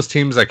all those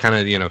teams that kind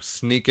of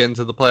sneak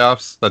into the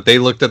playoffs, that they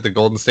looked at the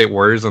Golden State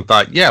Warriors and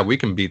thought, yeah, we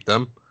can beat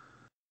them.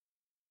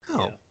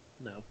 No.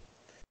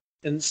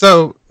 And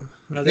so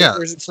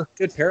there's a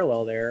good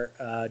parallel there,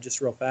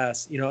 just real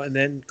fast, and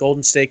then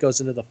Golden State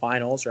goes into the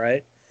finals,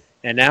 right?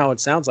 And now it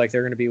sounds like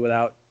they're going to be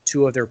without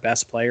two of their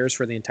best players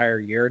for the entire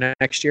year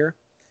next year.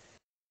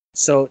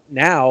 So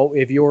now,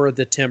 if you're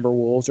the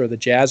Timberwolves or the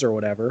Jazz or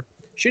whatever,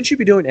 shouldn't you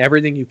be doing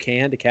everything you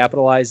can to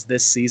capitalize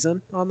this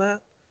season on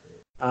that?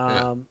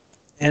 And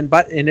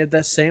if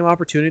the same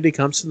opportunity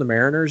comes to the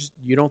Mariners,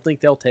 you don't think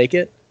they'll take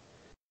it?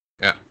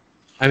 Yeah.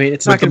 I mean,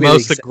 it's With not going the to be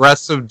most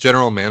aggressive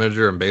general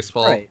manager in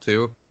baseball, Right.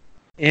 too.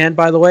 And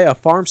by the way, a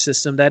farm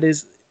system that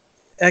is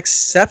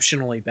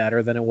exceptionally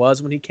better than it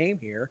was when he came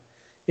here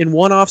in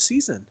one off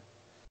season.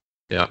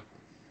 Yeah.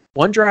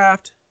 One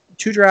draft,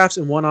 2 drafts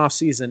in one off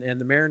season,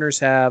 and the Mariners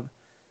have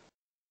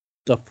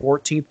the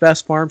 14th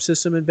best farm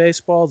system in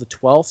baseball, the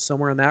 12th,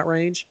 somewhere in that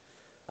range.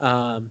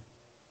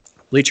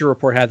 Bleacher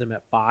Report had them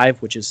at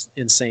 5, which is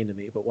insane to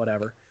me, but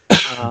whatever.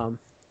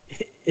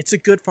 It's a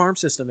good farm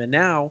system, and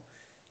now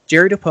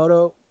Jerry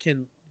Dipoto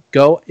can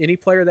go, any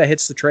player that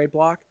hits the trade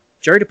block,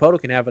 Jerry Dipoto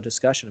can have a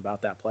discussion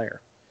about that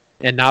player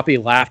and not be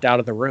laughed out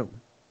of the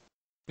room.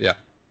 Yeah.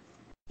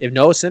 If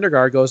Noah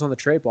Syndergaard goes on the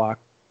trade block,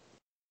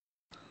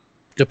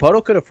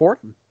 Dipoto could afford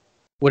him.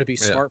 Would it be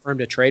smart for him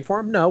to trade for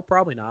him? No,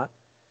 probably not.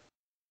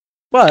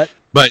 But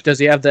does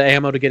he have the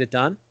ammo to get it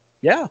done?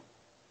 Yeah.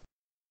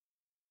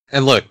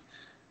 And look,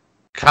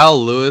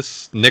 Kyle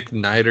Lewis, Nick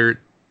Neidert,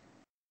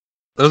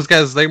 those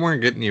guys, they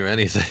weren't getting you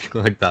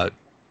anything like that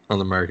on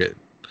the market.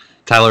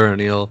 Tyler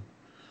O'Neill,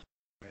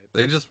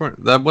 they just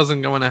weren't. That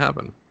wasn't going to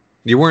happen.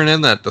 You weren't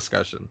in that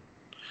discussion.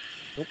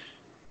 Nope.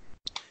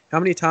 How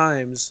many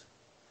times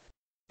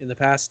in the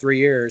past 3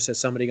 years has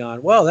somebody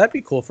gone, well, that'd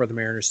be cool for the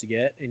Mariners to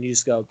get, and you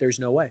just go, there's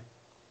no way.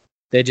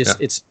 They just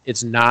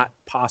it's not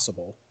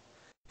possible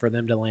for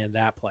them to land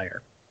that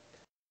player.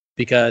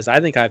 Because I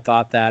think I've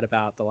thought that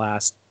about the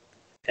last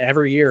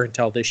every year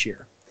until this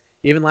year.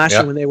 Even last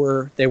year when they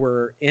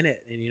were in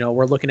it, and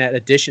we're looking at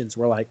additions,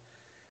 we're like,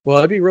 well,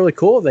 it'd be really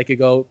cool if they could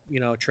go,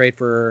 trade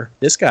for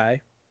this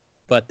guy,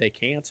 but they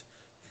can't.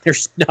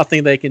 There's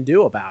nothing they can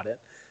do about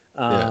it.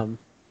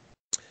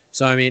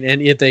 So I mean,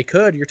 and if they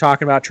could, you're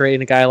talking about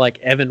trading a guy like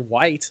Evan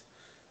White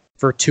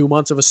for 2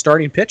 months of a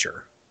starting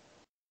pitcher.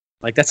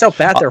 Like, that's how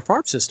bad their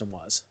farm system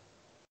was.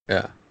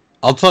 Yeah.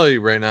 I'll tell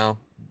you right now,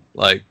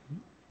 like,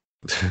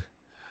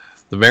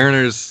 the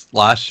Mariners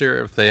last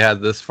year, if they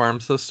had this farm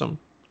system,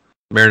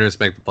 Mariners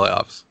make the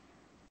playoffs.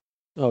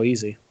 Oh,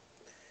 easy.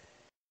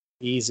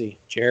 Easy.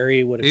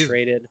 Jerry would have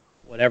traded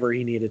whatever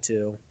he needed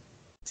to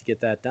get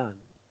that done.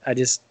 I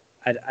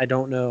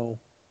don't know.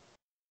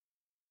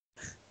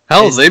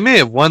 Hell, they may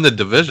have won the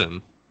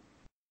division.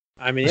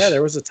 I mean, yeah,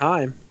 there was a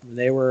time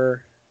they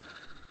were,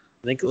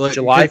 I think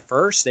July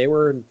 1st, they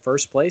were in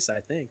first place, I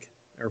think,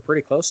 or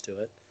pretty close to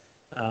it.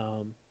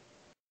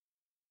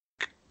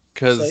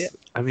 Because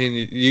I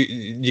mean,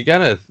 you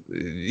gotta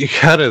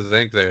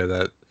think there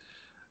that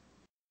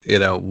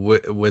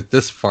with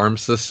this farm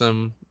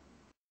system,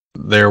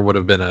 there would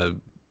have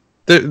been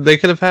they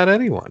could have had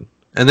anyone,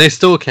 and they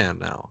still can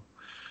now.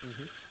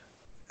 Mm-hmm.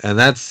 And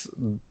that's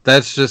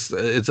just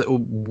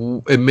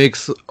it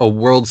makes a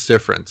world's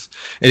difference.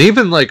 And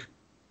even like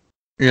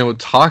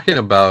talking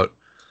about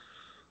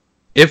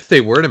if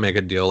they were to make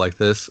a deal like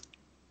this,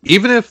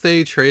 even if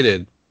they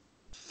traded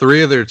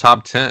 3 of their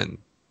top 10.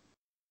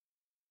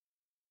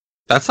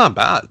 That's not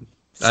bad.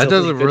 That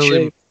doesn't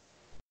really. Shape.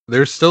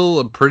 There's still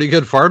a pretty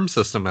good farm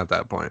system at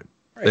that point.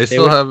 Right, they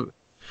still have,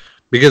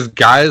 because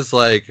guys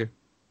like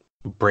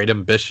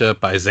Braden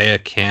Bishop, Isaiah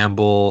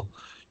Campbell,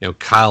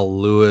 Kyle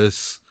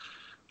Lewis,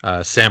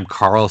 Sam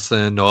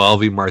Carlson,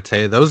 Noelvi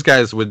Marte, those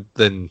guys would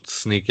then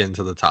sneak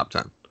into the top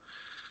 10.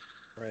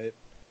 Right,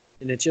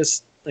 and it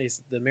just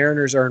the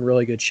Mariners are in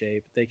really good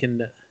shape. They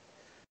can,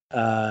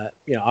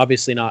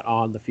 obviously not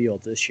on the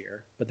field this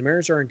year, but the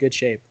Mariners are in good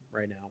shape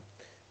right now.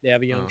 They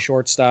have a young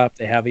shortstop.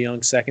 They have a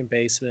young second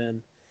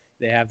baseman.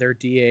 They have their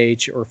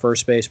DH or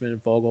first baseman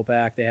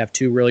Vogelback. They have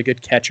 2 really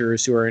good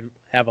catchers who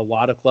have a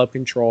lot of club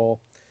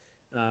control.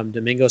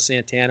 Domingo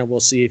Santana, we'll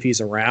see if he's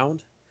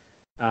around.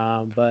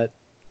 But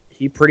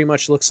he pretty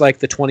much looks like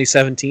the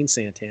 2017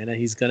 Santana.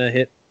 He's going to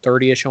hit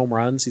 30-ish home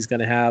runs. He's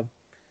going to have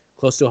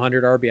close to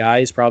 100 RBI.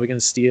 He's probably going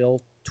to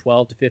steal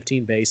 12 to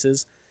 15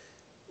 bases.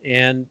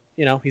 And,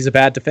 he's a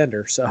bad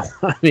defender. So,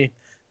 I mean,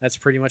 that's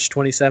pretty much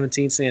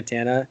 2017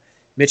 Santana.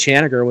 Mitch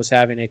Haniger was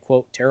having a,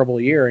 quote,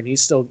 terrible year, and he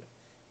still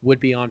would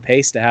be on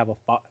pace to have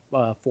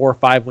a 4 or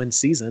 5 win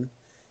season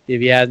if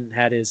he hadn't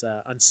had his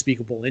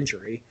unspeakable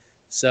injury.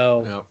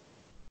 So,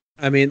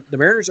 I mean, the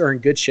Mariners are in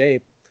good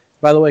shape.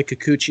 By the way,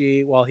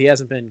 Kikuchi, while he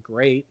hasn't been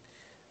great,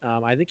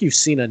 I think you've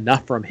seen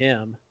enough from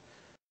him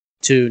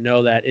to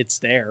know that it's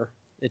there.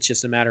 It's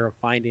just a matter of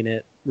finding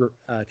it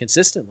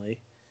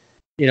consistently.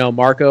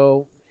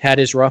 Marco had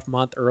his rough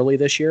month early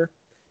this year,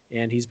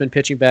 and he's been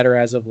pitching better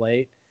as of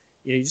late.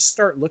 You just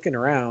start looking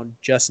around.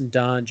 Justin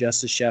Dunn,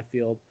 Justice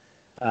Sheffield,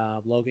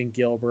 Logan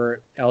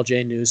Gilbert,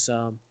 LJ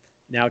Newsome,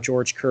 now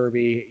George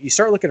Kirby. You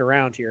start looking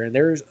around here, and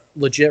there's a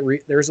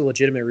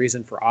legitimate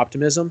reason for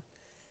optimism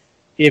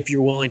if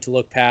you're willing to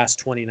look past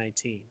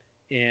 2019.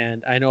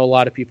 And I know a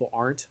lot of people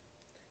aren't,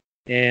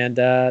 and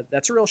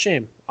that's a real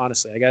shame.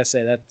 Honestly, I gotta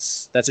say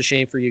that's a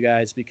shame for you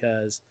guys,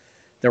 because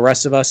the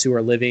rest of us who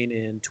are living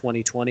in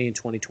 2020 and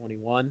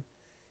 2021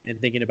 and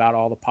thinking about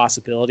all the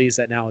possibilities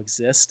that now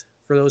exist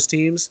for those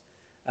teams,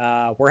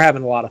 we're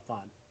having a lot of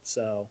fun.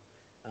 So,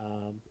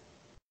 if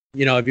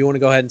you want to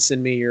go ahead and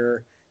send me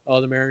the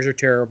Mariners are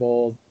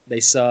terrible, they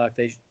suck,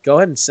 go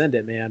ahead and send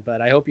it, man.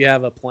 But I hope you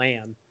have a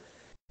plan.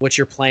 What's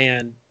your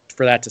plan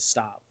for that to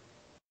stop?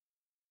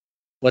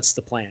 What's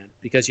the plan?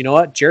 Because you know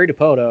what? Jerry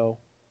Dipoto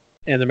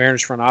and the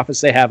Mariners front office,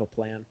 they have a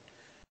plan.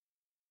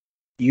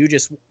 You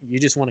just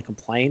want to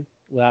complain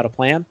without a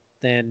plan,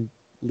 then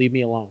leave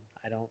me alone.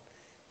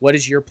 What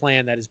is your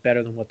plan that is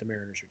better than what the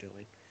Mariners are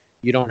doing?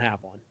 You don't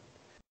have one.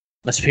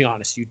 Let's be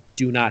honest, you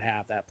do not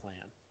have that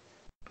plan.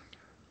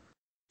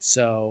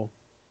 So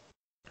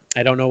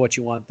I don't know what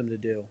you want them to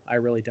do. I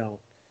really don't.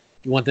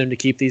 You want them to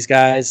keep these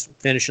guys,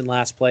 finish in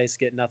last place,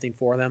 get nothing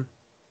for them?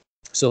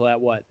 So that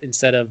what?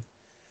 Instead of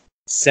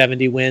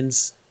 70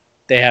 wins,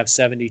 they have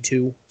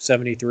 72,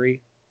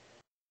 73?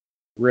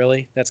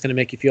 Really? That's going to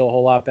make you feel a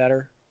whole lot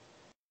better?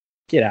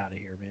 Get out of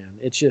here, man.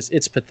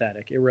 It's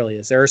pathetic. It really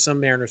is. There are some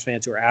Mariners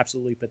fans who are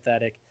absolutely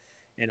pathetic,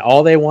 and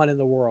all they want in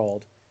the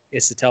world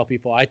is to tell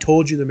people, I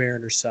told you the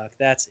Mariners suck.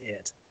 That's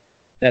it.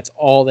 That's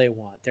all they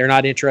want. They're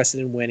not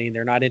interested in winning.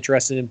 They're not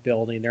interested in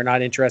building. They're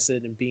not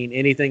interested in being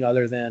anything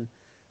other than,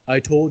 I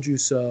told you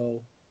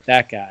so.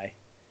 That guy.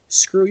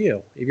 Screw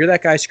you. If you're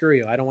that guy, screw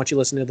you. I don't want you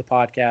listening to the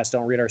podcast.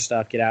 Don't read our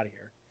stuff. Get out of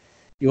here.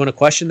 You want to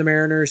question the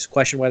Mariners,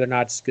 question whether or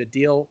not it's a good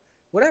deal,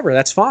 whatever,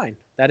 that's fine.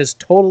 That is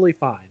totally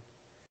fine.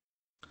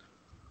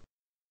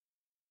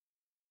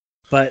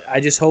 But I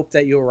just hope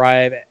that you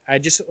I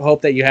just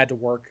hope that you had to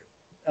work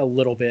a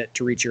little bit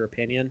to reach your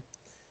opinion.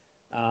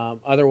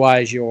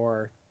 Otherwise,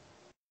 you're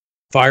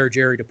fire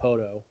Jerry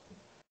Dipoto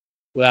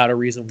without a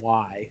reason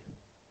why.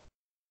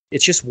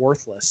 It's just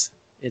worthless.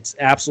 It's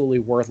absolutely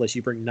worthless.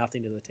 You bring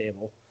nothing to the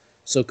table.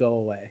 So go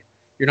away.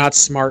 You're not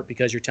smart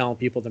because you're telling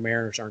people the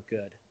Mariners aren't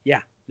good.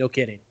 Yeah, no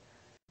kidding.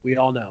 We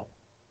all know.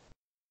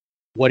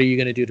 What are you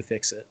going to do to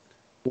fix it?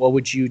 What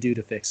would you do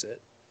to fix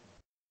it?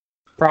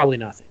 Probably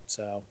nothing.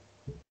 So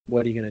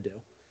what are you going to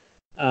do?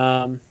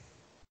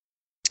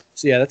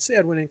 So yeah, that's the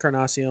Edwin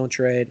Encarnacion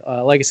trade.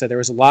 Like I said, there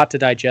was a lot to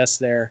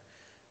digest there.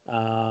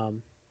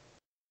 I'm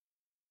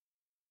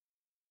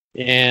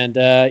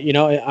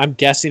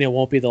guessing it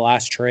won't be the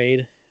last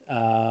trade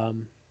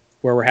where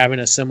we're having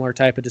a similar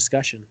type of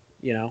discussion,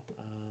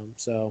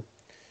 so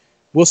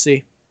we'll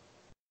see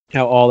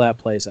how all that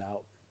plays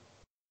out.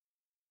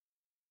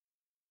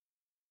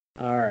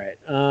 All right.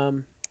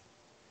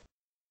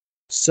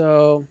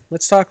 So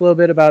let's talk a little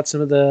bit about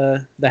some of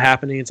the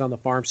happenings on the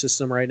farm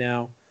system right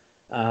now.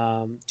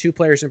 Two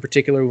players in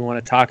particular we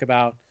want to talk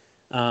about.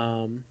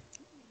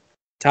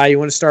 Ty, you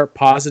want to start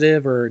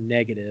positive or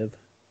negative?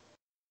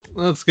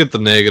 Let's get the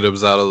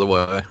negatives out of the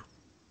way.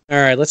 All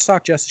right, let's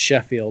talk Justice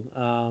Sheffield.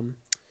 You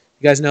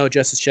guys know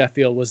Justice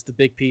Sheffield was the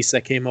big piece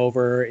that came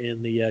over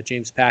in the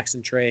James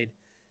Paxton trade.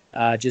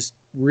 Just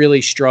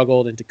really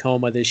struggled in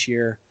Tacoma this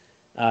year.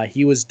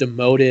 He was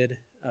demoted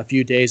a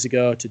few days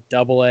ago to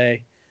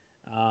Double-A.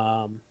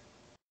 Of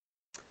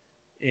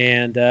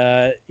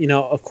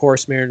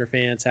course, Mariner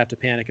fans have to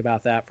panic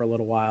about that for a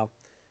little while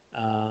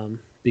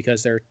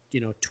because their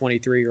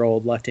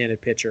 23-year-old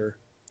left-handed pitcher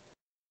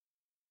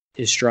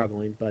is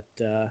struggling. But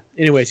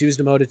anyways, he was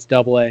demoted to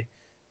Double-A.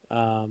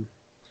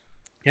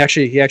 He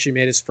actually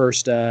made his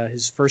first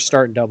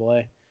start in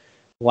Double-A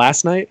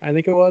last night, I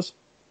think it was.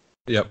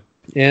 Yep.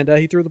 And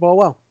he threw the ball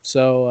well.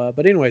 So,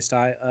 but anyways,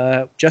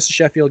 Ty, Justice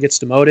Sheffield gets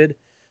demoted.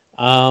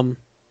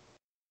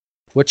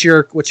 What's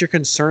your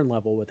concern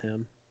level with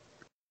him?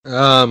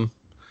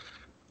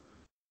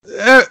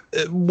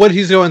 What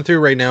he's going through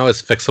right now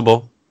is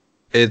fixable.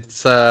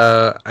 It's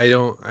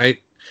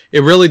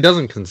it really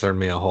doesn't concern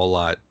me a whole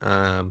lot.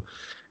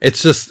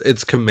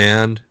 It's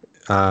command,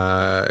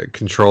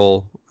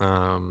 control.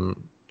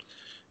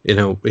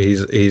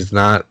 He's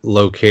not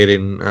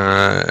locating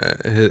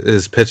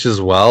his pitches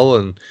well,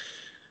 and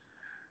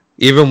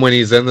even when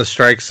he's in the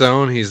strike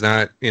zone, he's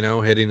not,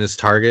 hitting his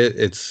target.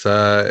 It's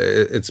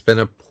been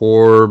a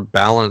poor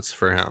balance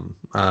for him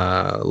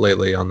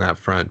lately on that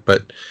front.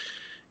 But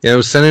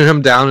sending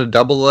him down to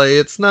Double-A,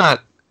 it's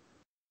not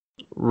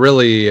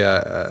really.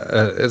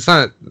 It's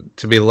not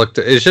to be looked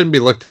at. It shouldn't be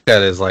looked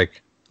at as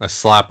like a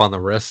slap on the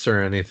wrist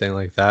or anything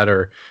like that,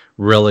 or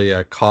really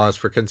a cause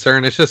for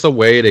concern. It's just a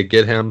way to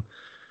get him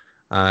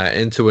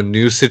into a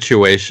new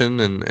situation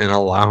and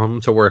allow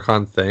him to work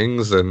on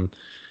things and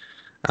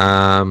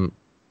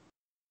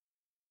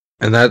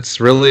that's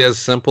really as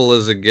simple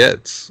as it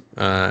gets.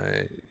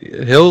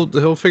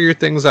 He'll figure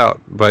things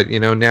out, but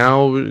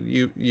now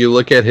you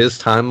look at his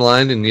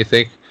timeline and you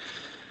think,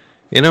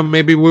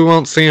 maybe we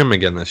won't see him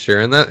again this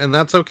year, and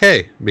that's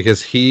okay,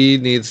 because he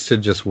needs to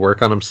just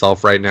work on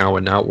himself right now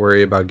and not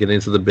worry about getting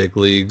to the big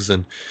leagues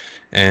and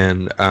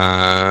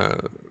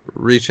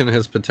reaching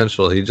his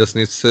potential. He just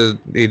needs to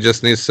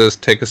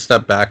take a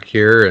step back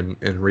here and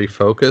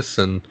refocus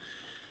and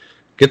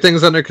get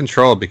things under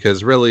control,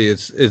 because really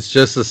it's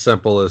just as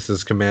simple as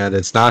his command.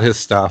 It's not his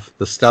stuff.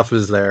 The stuff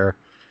is there,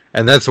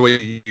 and that's what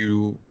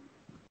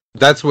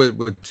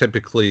would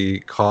typically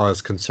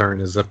cause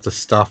concern, is if the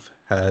stuff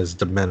has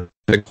diminished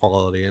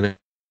quality in it.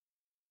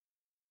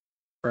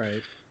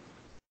 Right.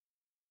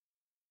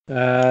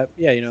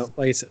 Yeah,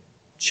 like I said,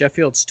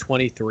 Sheffield's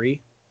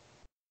 23.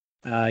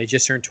 He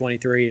just turned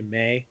 23 in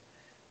May.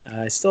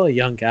 He's still a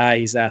young guy.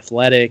 He's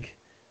athletic.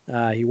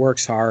 He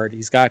works hard.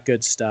 He's got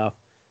good stuff.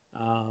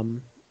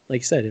 Like you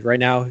said, right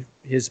now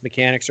his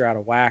mechanics are out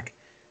of whack.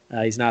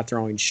 He's not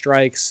throwing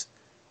strikes.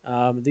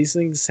 These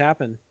things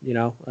happen,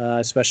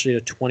 especially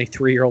to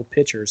 23-year-old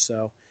pitchers.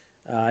 So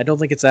I don't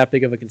think it's that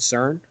big of a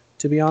concern,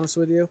 to be honest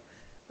with you.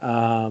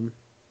 I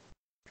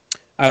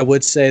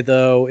would say,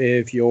 though,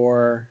 if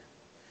you're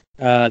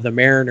the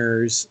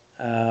Mariners,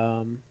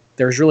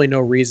 there's really no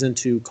reason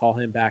to call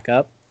him back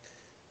up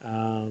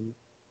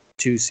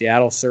to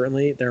Seattle,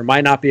 certainly. There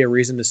might not be a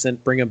reason to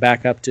bring him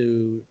back up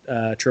to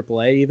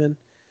AAA even,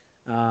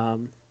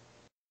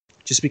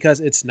 just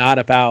because it's not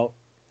about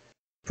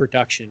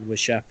production with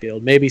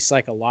Sheffield. Maybe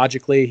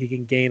psychologically he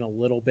can gain a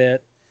little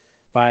bit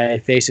by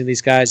facing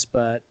these guys,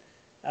 but,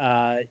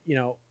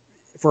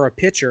 for a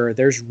pitcher,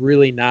 there's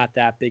really not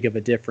that big of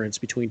a difference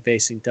between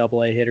facing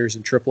AA hitters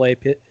and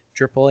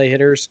AAA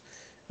hitters.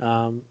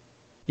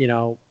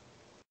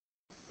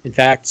 In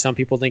fact, some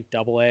people think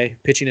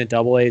pitching in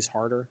AA is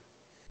harder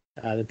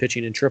than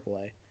pitching in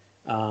AAA.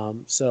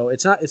 So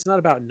it's not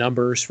about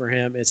numbers for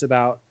him. It's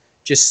about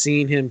just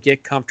seeing him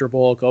get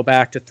comfortable, go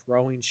back to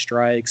throwing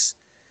strikes,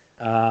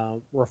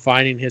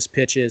 refining his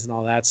pitches and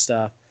all that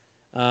stuff.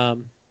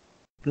 And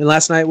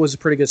last night was a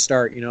pretty good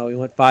start. He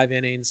went 5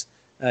 innings.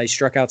 He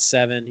struck out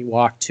 7. He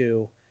walked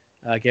 2,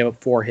 gave up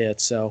 4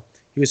 hits. So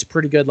he was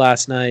pretty good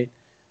last night.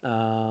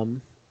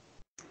 The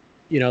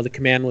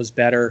command was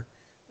better.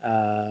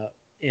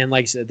 And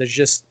like I said, there's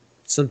just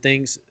some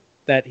things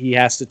that he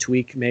has to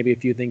tweak, maybe a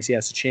few things he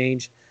has to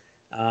change.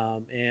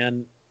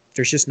 And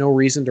there's just no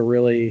reason to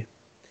really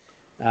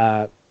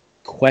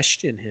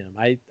question him.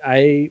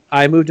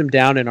 I moved him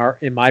down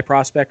in my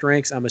prospect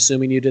ranks. I'm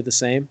assuming you did the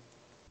same.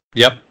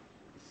 Yep.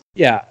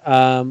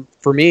 Yeah.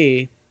 For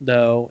me,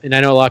 though, and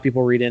I know a lot of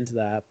people read into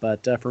that,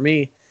 but for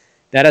me,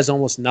 that has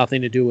almost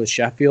nothing to do with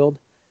Sheffield,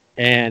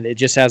 and it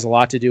just has a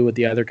lot to do with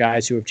the other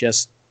guys who have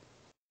just,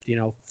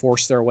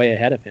 forced their way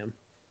ahead of him.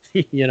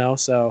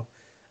 So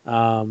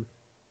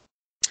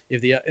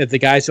if the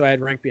guys who I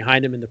had ranked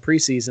behind him in the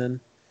preseason,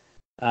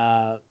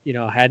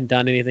 hadn't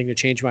done anything to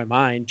change my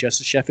mind,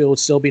 Justus Sheffield would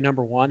still be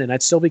number 1, and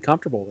I'd still be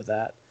comfortable with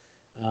that.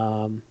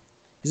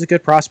 He's a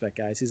good prospect,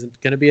 guys. He's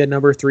going to be a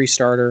number 3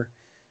 starter.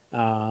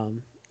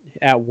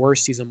 At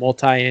worst, he's a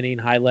multi-inning,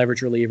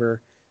 high-leverage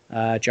reliever,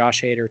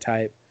 Josh Hader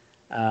type.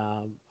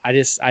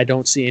 I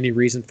don't see any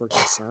reason for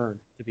concern,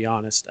 to be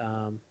honest.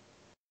 I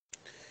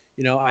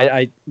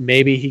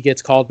maybe he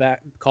gets called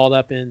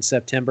up in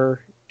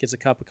September, gets a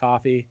cup of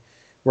coffee,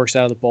 works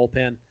out of the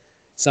bullpen,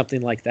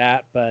 something like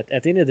that. But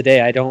at the end of the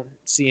day, I don't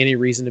see any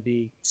reason to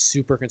be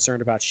super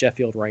concerned about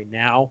Sheffield right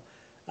now.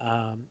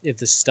 If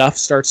the stuff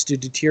starts to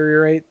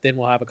deteriorate, then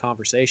we'll have a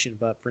conversation.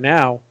 But for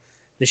now,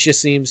 this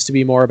just seems to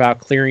be more about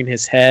clearing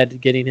his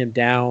head, getting him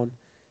down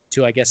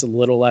to, I guess, a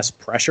little less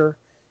pressure,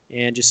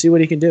 and just see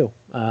what he can do.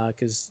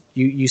 Because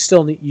you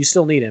still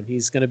need him.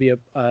 He's going to be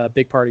a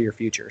big part of your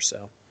future.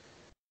 So,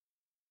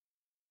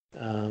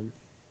 all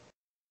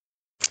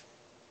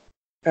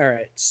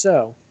right.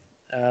 So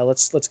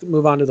let's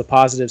move on to the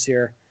positives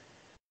here.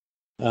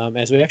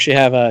 As we actually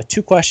have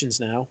 2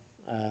 questions now.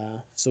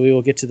 So we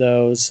will get to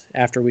those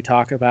after we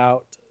talk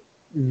about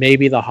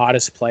maybe the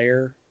hottest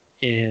player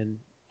in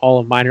all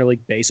of minor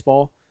league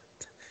baseball,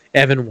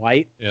 Evan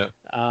White. Yeah.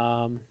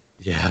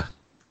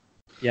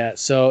 Yeah.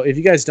 So if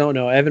you guys don't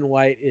know, Evan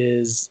White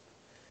is,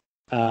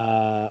 he's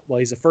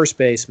a first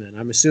baseman.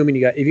 I'm assuming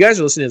if you guys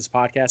are listening to this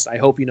podcast, I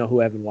hope you know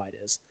who Evan White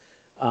is.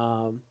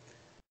 But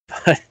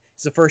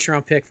he's a first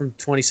round pick from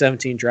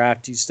 2017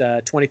 draft. He's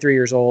 23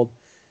 years old,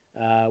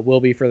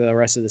 will be for the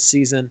rest of the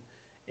season.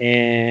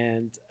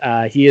 And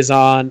he is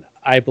on,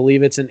 I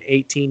believe it's an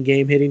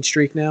 18-game hitting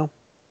streak now.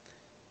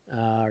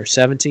 Or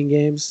 17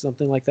 games,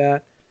 something like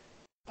that.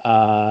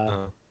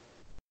 And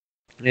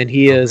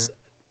he is...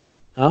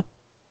 Huh?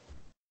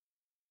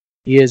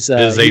 He is... He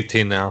is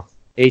 18 now.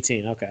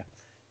 18, okay.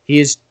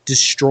 He is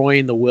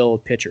destroying the will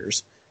of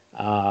pitchers.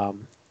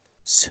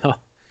 So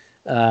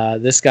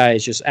this guy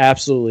is just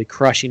absolutely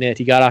crushing it.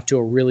 He got off to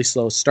a really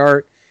slow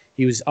start.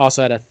 He was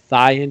also had a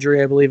thigh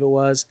injury, I believe it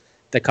was,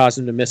 that caused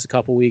him to miss a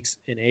couple weeks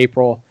in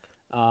April.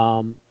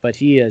 But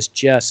he has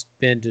just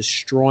been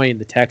destroying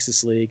the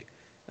Texas League.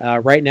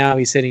 Right now,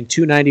 he's hitting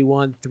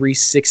 .291,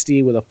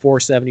 .360 with a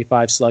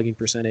 .475 slugging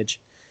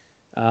percentage.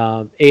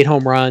 8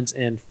 home runs,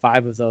 and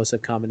 5 of those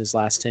have come in his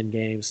last 10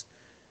 games.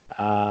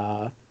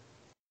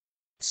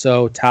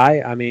 So,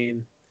 Ty, I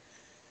mean,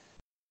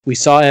 we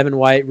saw Evan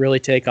White really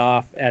take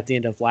off at the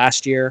end of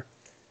last year.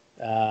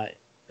 I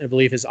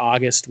believe his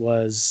August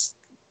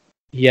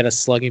he had a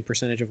slugging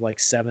percentage of like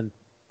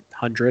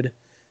 700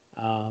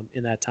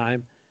 in that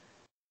time.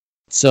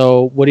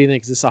 So, what do you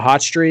think? Is this a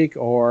hot streak,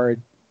 or...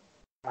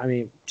 I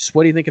mean, just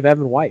what do you think of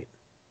Evan White?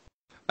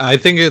 I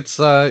think it's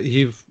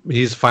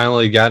he's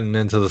finally gotten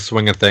into the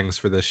swing of things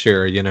for this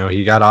year.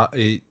 He got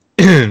he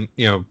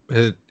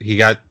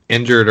got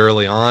injured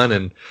early on,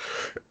 and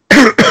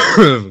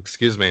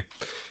excuse me,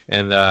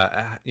 and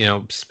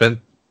spent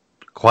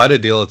quite a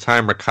deal of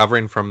time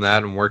recovering from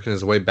that and working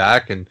his way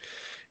back. And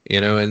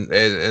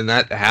and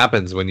that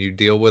happens when you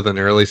deal with an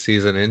early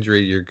season injury.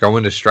 You're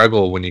going to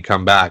struggle when you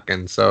come back,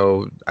 and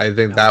so I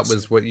think that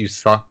was what you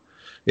saw.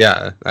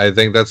 Yeah, I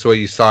think that's what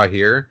you saw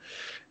here,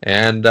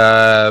 and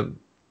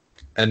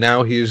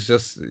now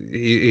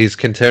he's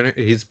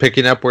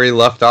picking up where he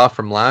left off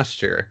from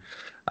last year,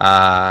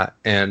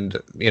 and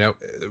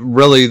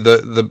really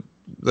the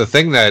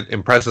thing that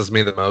impresses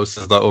me the most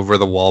is the over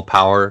the wall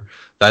power.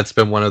 That's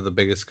been one of the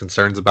biggest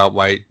concerns about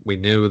White. We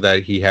knew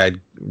that he had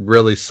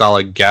really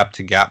solid gap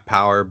to gap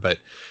power, but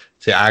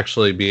to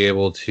actually be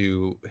able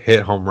to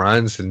hit home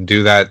runs and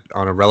do that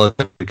on a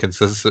relatively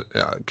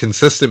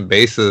consistent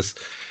basis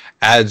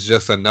adds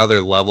just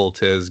another level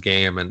to his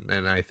game,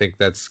 and I think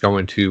that's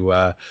going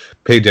to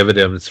pay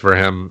dividends for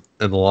him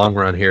in the long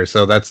run here.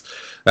 So that's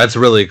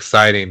really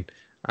exciting,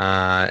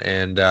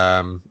 and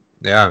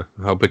I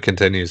hope it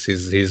continues.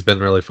 He's been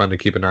really fun to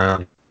keep an eye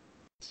on.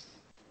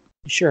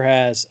 He sure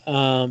has.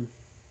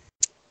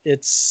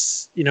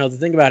 It's the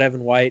thing about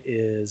Evan White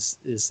is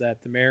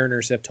that the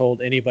Mariners have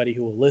told anybody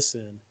who will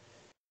listen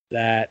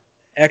that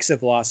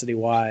exit velocity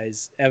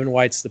wise, Evan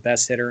White's the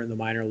best hitter in the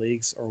minor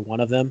leagues, or one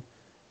of them.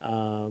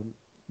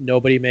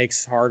 Nobody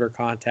makes harder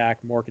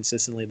contact more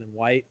consistently than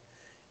White.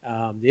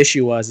 The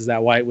issue is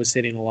that White was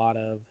hitting a lot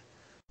of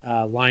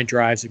line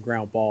drives and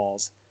ground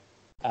balls.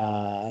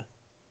 That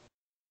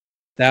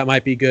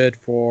might be good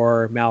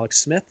for Malik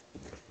Smith.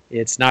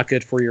 It's not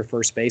good for your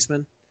first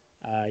baseman.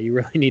 You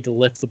really need to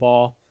lift the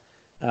ball.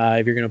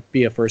 If you're going to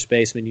be a first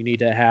baseman, you need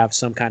to have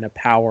some kind of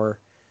power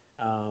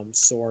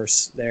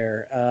source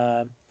there.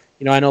 I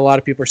know a lot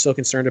of people are still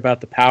concerned about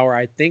the power.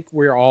 I think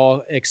we're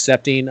all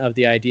accepting of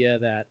the idea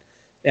that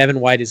Evan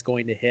White is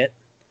going to hit.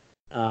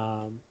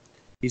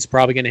 He's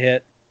probably going to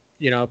hit,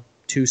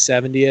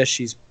 270-ish.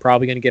 He's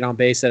probably going to get on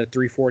base at a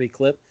 340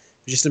 clip.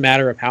 It's just a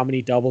matter of how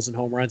many doubles and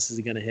home runs is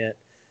he going to hit.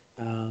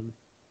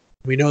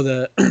 We know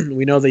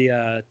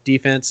the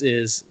defense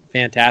is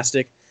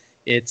fantastic.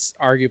 It's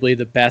arguably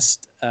the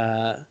best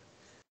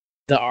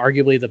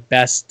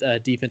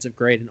defensive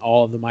grade in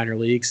all of the minor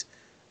leagues.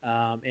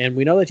 And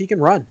we know that he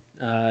can run.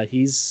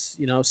 He's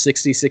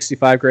 60,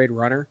 65 grade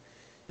runner.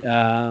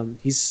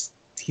 He's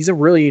a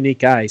really unique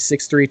guy.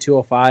 6'3",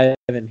 205,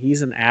 and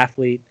he's an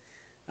athlete.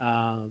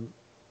 He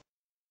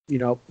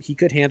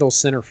could handle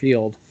center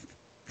field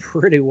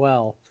pretty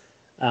well.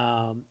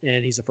 And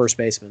he's a first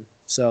baseman.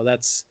 So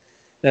that's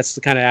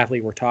the kind of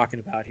athlete we're talking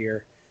about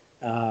here.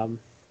 I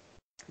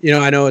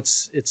know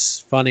it's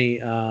funny.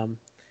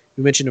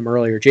 We mentioned him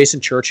earlier. Jason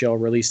Churchill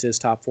released his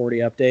top 40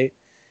 update,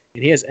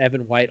 and he has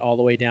Evan White all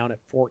the way down at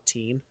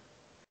 14.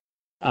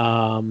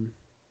 I'm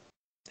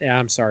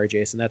sorry,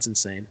 Jason. That's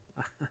insane.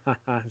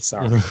 I'm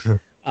sorry.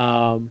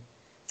 And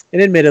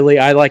admittedly,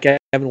 I like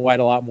Evan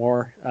White a lot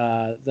more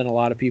than a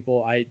lot of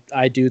people.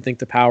 I do think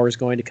the power is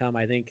going to come.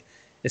 I think,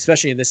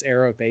 especially in this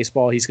era of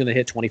baseball, he's going to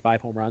hit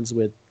 25 home runs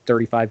with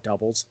 35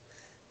 doubles.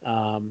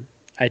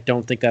 I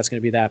don't think that's going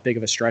to be that big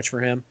of a stretch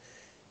for him.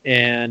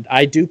 And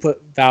I do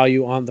put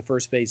value on the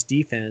first base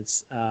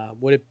defense.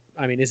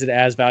 Is it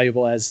as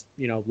valuable as,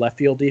 left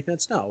field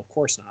defense? No, of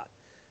course not.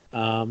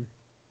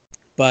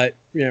 But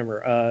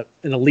remember,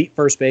 an elite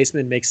first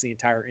baseman makes the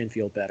entire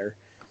infield better.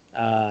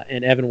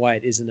 And Evan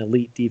White is an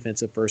elite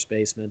defensive first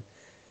baseman.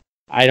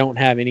 I don't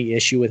have any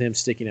issue with him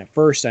sticking at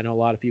first. I know a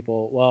lot of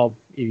people,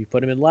 if you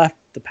put him in left,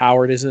 the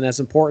power isn't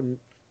as important.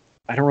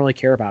 I don't really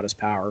care about his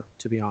power,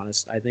 to be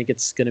honest. I think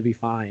it's going to be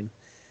fine.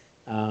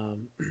 I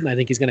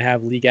think he's going to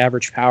have league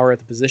average power at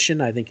the position.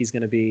 I think he's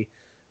going to be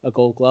a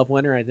Gold Glove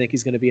winner. I think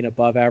he's going to be an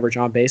above average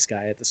on base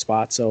guy at the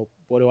spot. So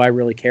what do I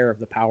really care if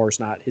the power is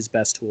not his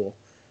best tool?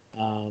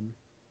 Evan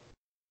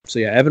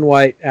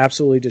White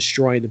absolutely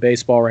destroying the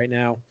baseball right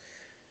now.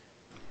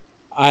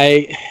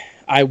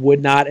 I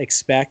would not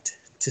expect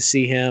to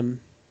see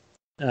him.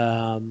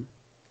 I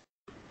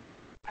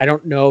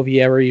don't know if he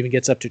ever even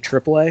gets up to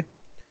AAA.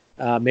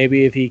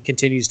 Maybe if he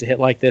continues to hit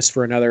like this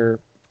for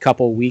another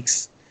couple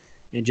weeks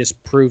and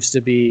just proves to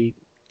be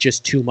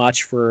just too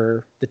much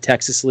for the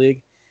Texas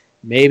League,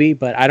 maybe.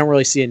 But I don't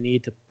really see a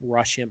need to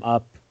rush him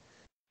up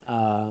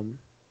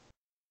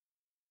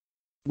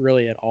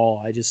really at all.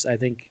 I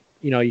think,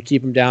 you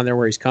keep him down there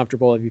where he's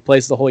comfortable. If he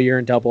plays the whole year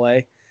in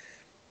AA,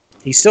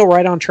 he's still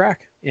right on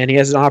track. And he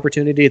has an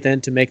opportunity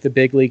then to make the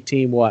big league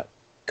team,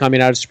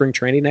 coming out of spring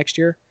training next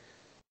year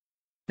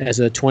as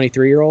a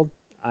 23-year-old.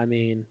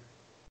 I'm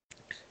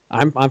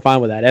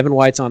fine with that. Evan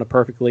White's on a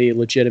perfectly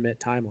legitimate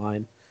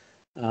timeline.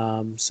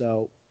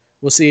 So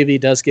we'll see if he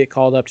does get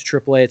called up to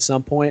AAA at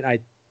some point.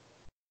 I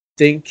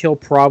think he'll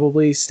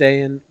probably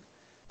stay in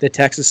the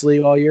Texas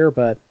League all year,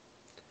 but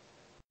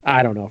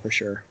I don't know for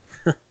sure.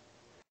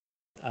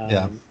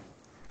 Yeah.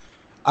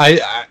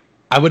 I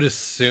would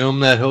assume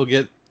that he'll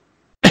get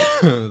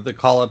the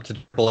call up to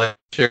AAA.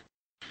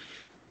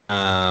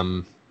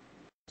 I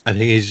think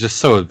he's just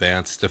so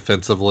advanced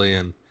defensively,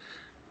 and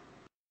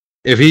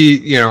if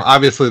he,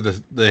 obviously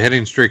the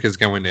hitting streak is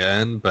going to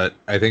end, but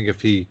I think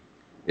if he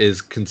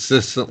is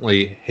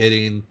consistently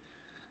hitting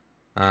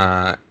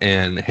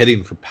and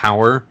hitting for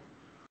power,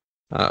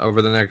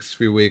 over the next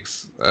few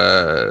weeks,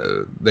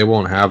 they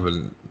won't have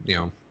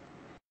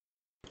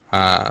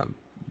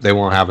they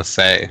won't have a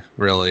say,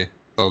 really.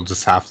 They'll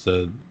just have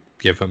to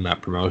give him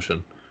that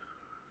promotion.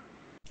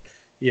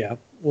 Yeah,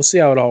 we'll see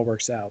how it all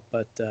works out.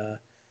 But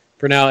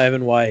for now,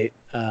 Evan White,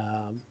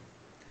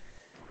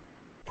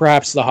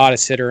 perhaps the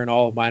hottest hitter in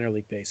all of minor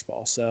league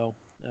baseball. So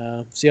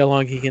see how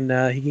long he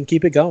can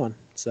keep it going.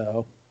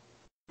 So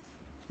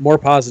more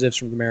positives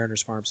from the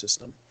Mariners farm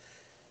system.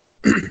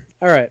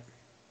 All right.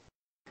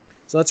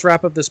 So let's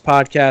wrap up this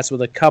podcast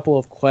with a couple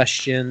of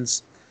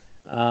questions.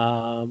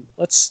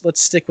 Let's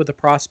stick with the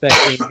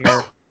prospecting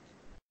here.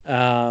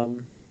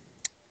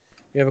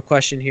 We have a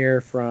question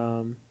here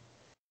from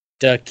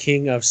the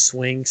King of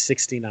Swing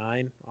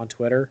 69 on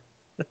Twitter.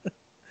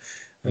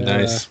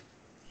 Nice.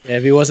 Yeah,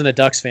 if he wasn't a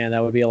Ducks fan,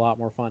 that would be a lot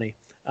more funny.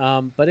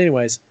 But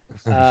anyways,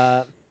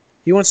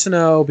 he wants to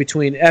know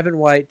between Evan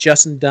White,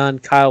 Justin Dunn,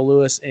 Kyle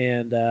Lewis,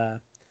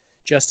 and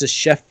Justice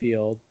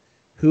Sheffield,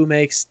 who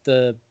makes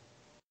the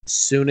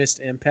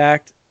soonest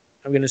impact.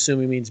 I'm going to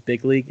assume he means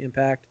big league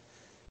impact.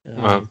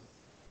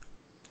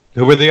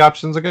 Who were the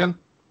options again?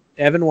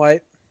 Evan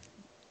White,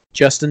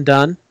 Justin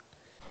Dunn,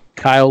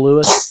 Kyle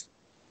Lewis,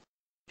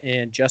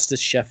 and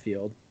Justice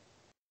Sheffield.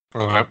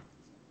 All right.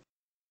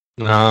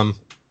 I'm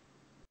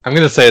going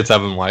to say it's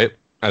Evan White.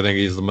 I think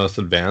he's the most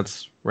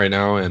advanced right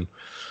now, and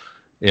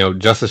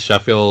Justice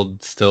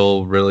Sheffield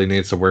still really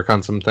needs to work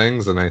on some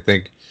things, and I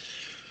think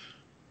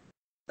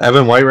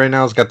Evan White right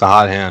now has got the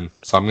hot hand,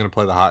 so I'm going to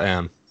play the hot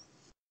hand.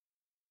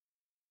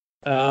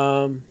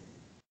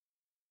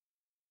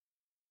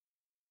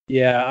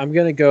 Yeah, I'm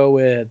gonna go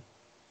with.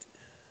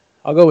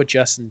 I'll go with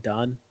Justin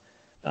Dunn.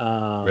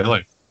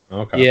 Really?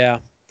 Okay. Yeah,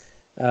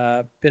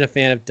 been a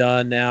fan of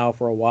Dunn now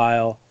for a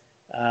while.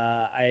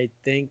 I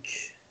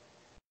think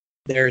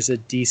there's a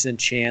decent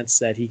chance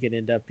that he could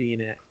end up being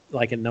a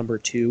number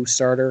 2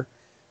 starter,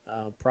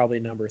 probably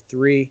number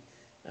 3.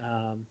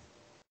 But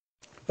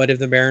if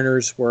the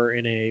Mariners were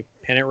in a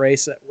pennant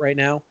race right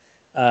now,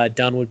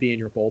 Dunn would be in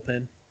your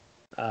bullpen.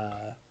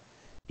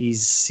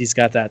 He's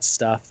got that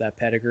stuff, that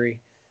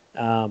pedigree.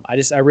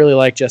 I really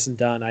like Justin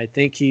Dunn. I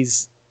think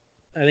he's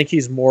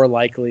more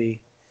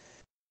likely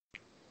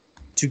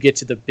to get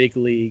to the big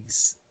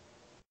leagues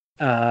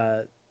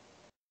in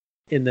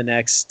the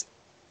next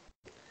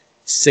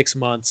 6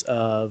 months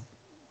of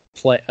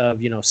play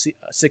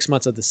 6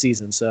 months of the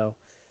season. So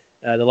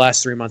the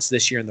last 3 months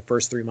this year and the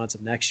first 3 months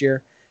of next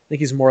year, I think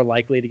he's more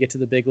likely to get to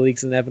the big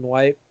leagues than Evan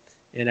White.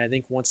 And I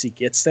think once he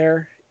gets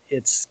there,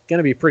 it's going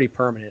to be pretty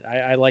permanent.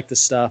 I like the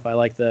stuff. I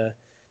like the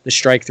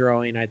strike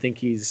throwing. I think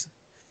he's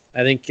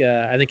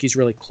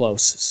really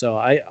close. So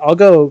I'll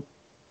go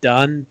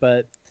Dunn,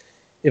 but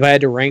if I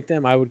had to rank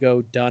them, I would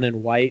go Dunn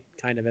and White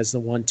kind of as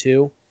the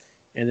 1-2,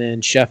 and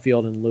then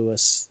Sheffield and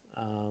Lewis.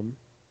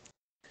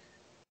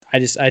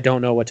 I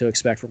don't know what to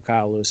expect from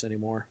Kyle Lewis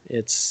anymore.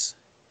 He's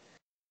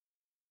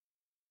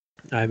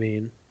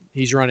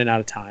running out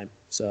of time.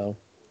 So,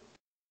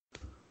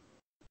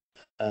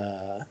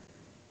 yeah.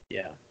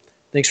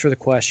 Thanks for the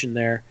question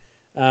there.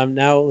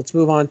 Now let's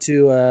move on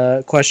to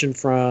a question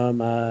from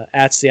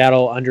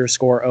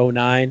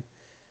 @Seattle_09.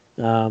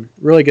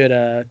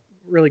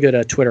 Really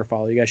good Twitter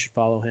follow. You guys should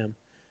follow him.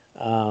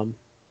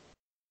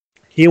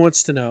 He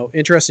wants to know,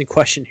 interesting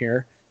question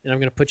here, and I'm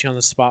going to put you on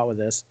the spot with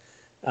this.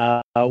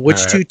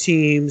 Which two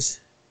teams?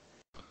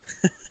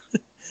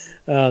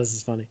 Oh, this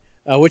is funny.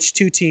 Which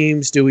 2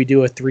 teams do we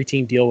do a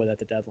 3-team deal with at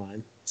the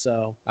deadline?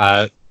 So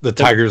the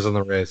Tigers and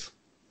the Rays.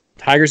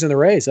 Tigers and the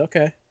Rays.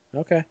 Okay.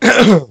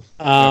 I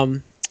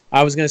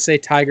was going to say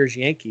Tigers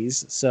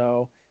Yankees.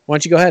 So why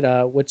don't you go ahead?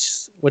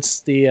 What's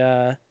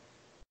the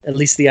at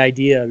least the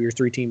idea of your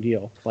 3-team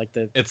deal?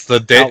 It's the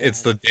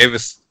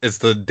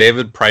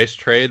David Price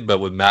trade, but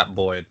with Matt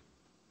Boyd.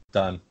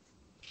 Done.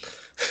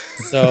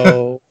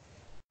 So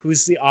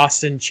who's the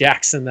Austin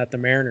Jackson that the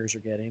Mariners are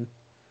getting?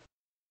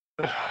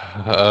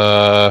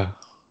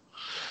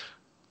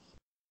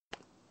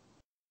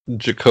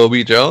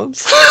 Jacoby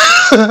Jones?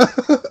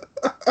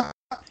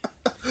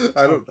 I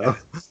don't know.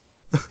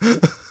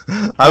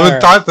 I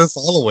haven't thought this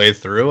all the way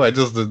through.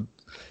 You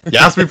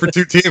asked me for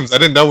 2 teams. I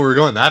didn't know we were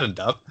going that in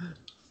depth.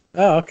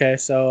 Oh, okay.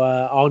 So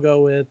I'll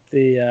go with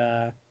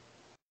the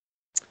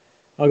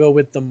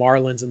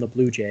Marlins and the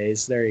Blue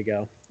Jays. There you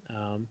go.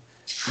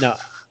 No,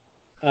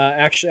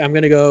 actually, I'm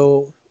gonna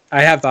go.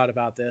 I have thought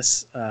about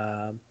this.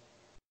 I'm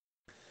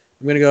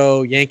gonna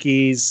go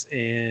Yankees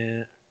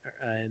and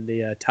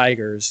the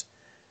Tigers.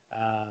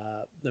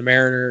 The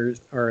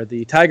Mariners or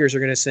the Tigers are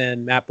gonna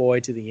send Matt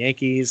Boyd to the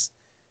Yankees.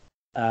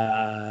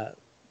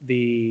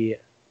 The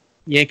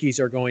Yankees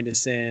are going to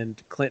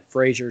send Clint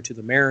Frazier to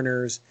the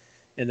Mariners,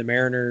 and the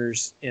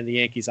Mariners and the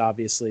Yankees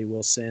obviously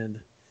will send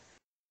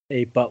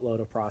a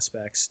buttload of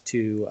prospects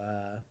to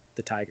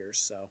the Tigers.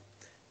 So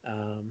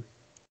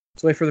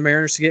let's wait for the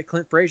Mariners to get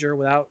Clint Frazier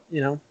without,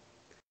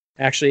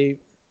 actually,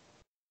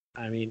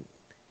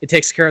 it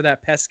takes care of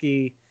that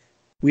pesky,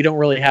 we don't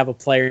really have a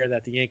player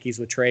that the Yankees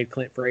would trade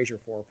Clint Frazier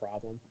for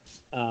problem.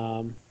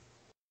 If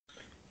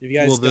you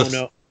guys don't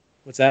know,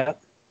 what's that?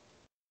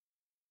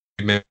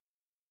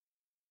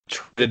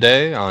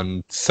 today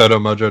on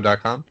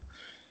sotomojo.com?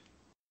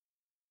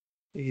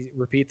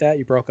 Repeat that.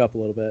 You broke up a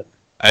little bit.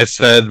 I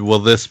said, will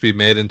this be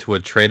made into a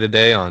trade a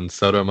day on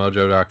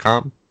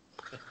sotomojo.com?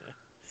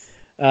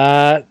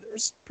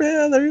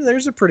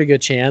 There's a pretty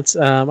good chance.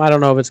 I don't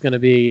know if it's going to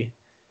be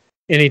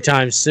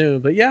anytime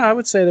soon, but yeah, I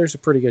would say there's a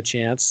pretty good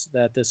chance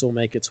that this will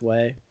make its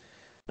way.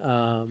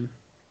 I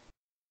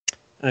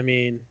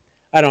mean,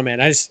 I don't know,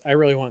 man. I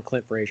really want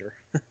Clint Frazier.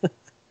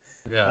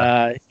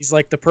 Yeah. He's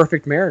like the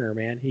perfect Mariner,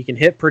 man. He can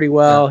hit pretty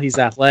well. He's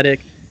athletic.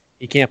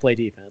 He can't play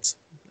defense.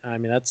 I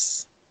mean,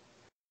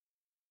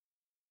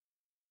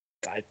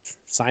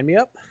 sign me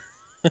up.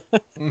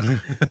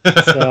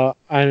 So,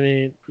 I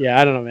mean,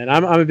 yeah, I don't know, man.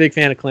 I'm a big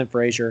fan of Clint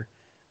Frazier.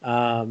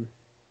 And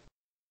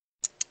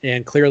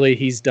clearly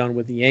he's done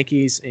with the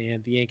Yankees,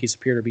 and the Yankees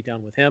appear to be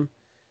done with him.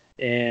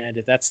 And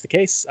if that's the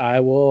case, I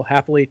will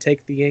happily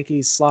take the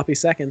Yankees sloppy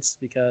seconds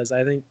because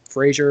I think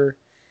Frazier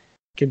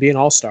can be an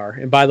all-star.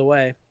 And by the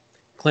way,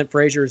 Clint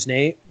Frazier's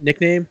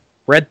nickname,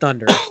 Red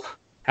Thunder.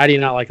 How do you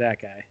not like that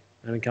guy?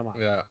 I mean, come on.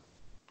 Yeah.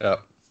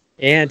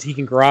 And he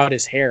can grow out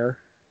his hair.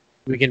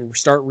 We can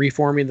start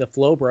reforming the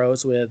Flow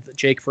Bros with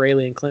Jake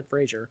Fraley and Clint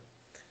Frazier.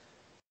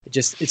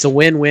 It's a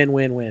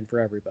win-win-win-win for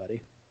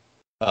everybody.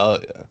 Oh,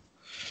 yeah.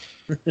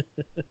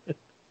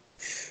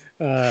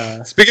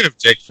 Speaking of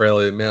Jake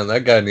Fraley, man,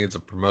 that guy needs a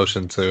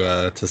promotion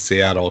to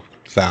Seattle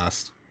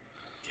fast.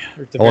 Yeah,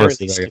 or at the very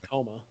least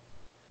Tacoma.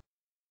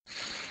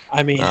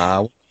 I mean,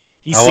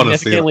 he's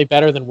significantly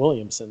better than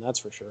Williamson, that's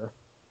for sure.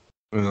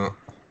 Yeah.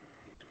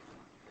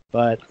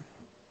 But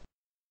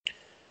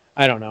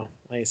I don't know.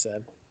 Like I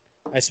said,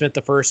 I spent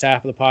the first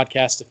half of the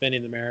podcast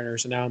defending the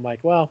Mariners, and now I'm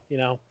like, well,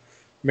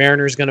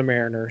 Mariner's gonna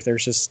Mariner.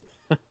 There's just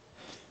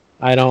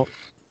I don't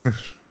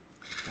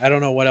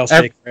know what else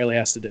Jake Fraley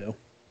has to do.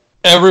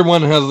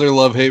 Everyone has their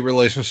love-hate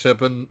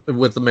relationship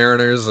with the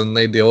Mariners, and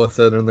they deal with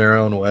it in their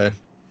own way.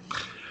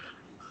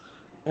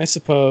 I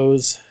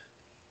suppose.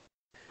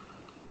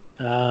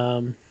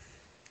 Man,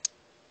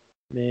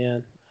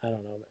 I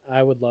don't know.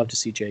 I would love to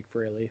see Jake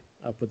Fraley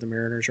up with the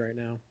Mariners right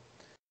now.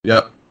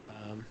 Yep.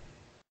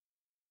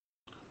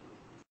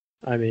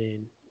 I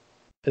mean,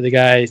 the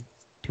guy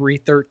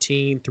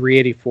 313,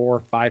 384,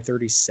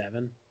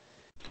 537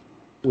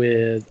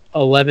 with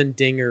 11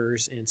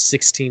 dingers and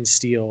 16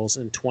 steals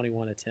and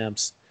 21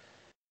 attempts.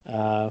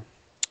 Also,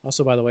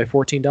 by the way,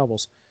 14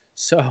 doubles.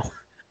 So,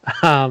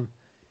 yeah,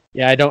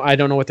 I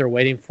don't know what they're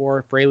waiting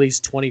for. Fraley's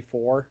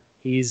 24.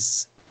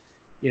 He's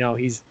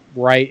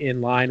right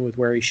in line with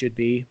where he should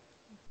be.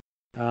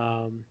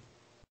 I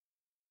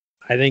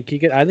think he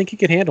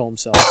could handle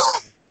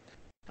himself.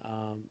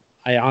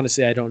 I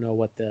honestly don't know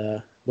what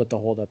the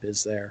holdup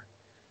is there.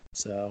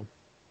 So,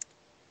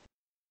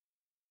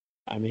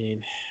 I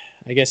mean,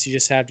 I guess you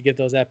just have to give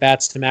those at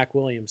bats to Mac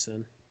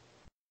Williamson.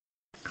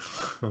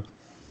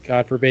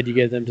 God forbid you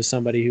give them to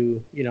somebody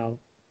who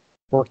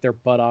worked their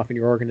butt off in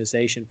your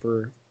organization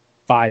for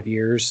 5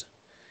 years,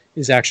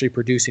 is actually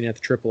producing at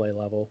the AAA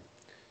level.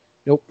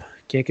 Nope,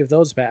 can't give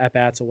those at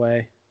bats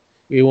away.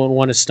 You won't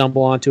want to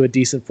stumble onto a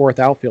decent fourth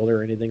outfielder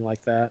or anything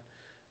like that.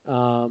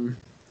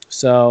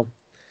 So.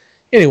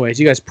 Anyways,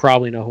 you guys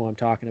probably know who I'm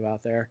talking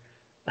about there.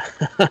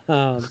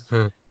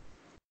 And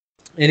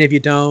if you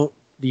don't,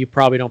 you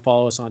probably don't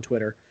follow us on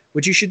Twitter,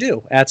 which you should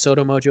do, at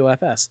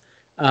SotoMojoFS.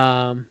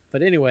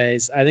 But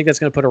anyways, I think that's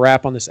going to put a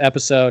wrap on this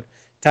episode.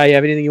 Ty, you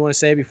have anything you want to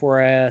say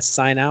before I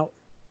sign out?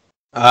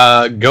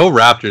 Go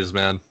Raptors,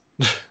 man.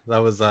 That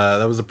was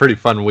a pretty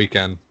fun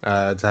weekend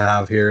to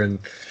have here in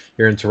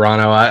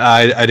Toronto.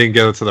 I didn't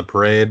go to the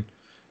parade,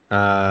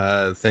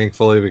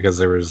 thankfully, because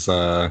there was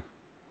a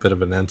bit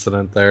of an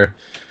incident there.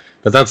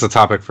 But that's a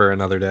topic for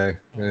another day.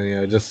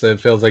 And, it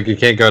feels like you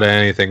can't go to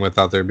anything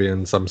without there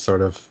being some sort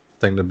of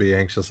thing to be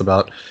anxious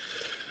about.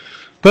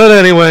 But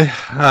anyway,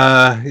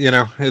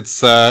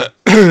 it's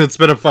it's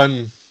been a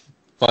fun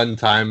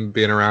time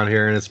being around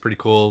here, and it's pretty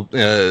cool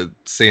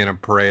seeing a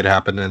parade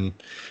happen in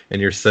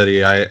your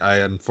city. I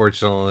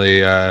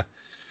unfortunately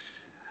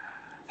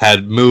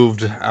had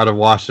moved out of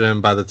Washington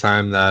by the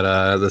time that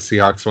the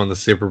Seahawks won the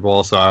Super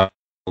Bowl, so I was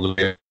able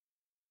to be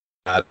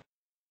at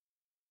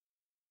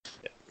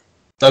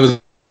that was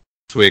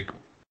this week.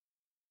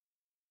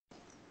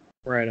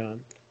 Right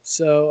on.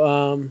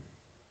 So,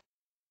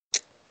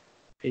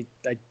 I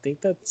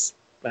think that's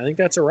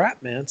a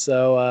wrap, man.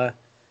 So,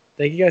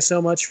 thank you guys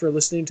so much for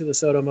listening to the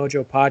Soto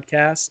Mojo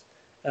podcast.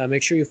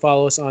 Make sure you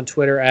follow us on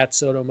Twitter at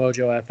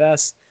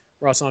SotoMojoFS.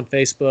 We're also on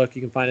Facebook.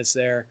 You can find us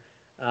there.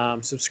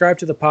 Subscribe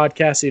to the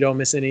podcast so you don't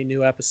miss any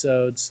new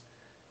episodes.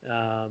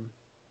 We're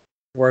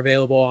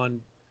available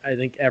on, I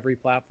think, every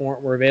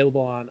platform. We're available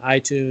on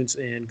iTunes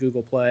and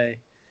Google Play.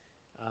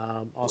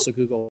 Also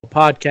Google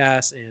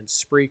Podcasts and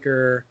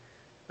Spreaker.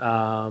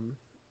 I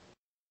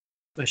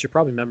should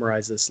probably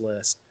memorize this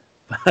list.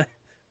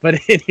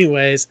 But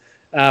anyways,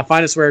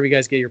 find us wherever you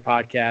guys get your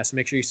podcasts.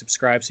 Make sure you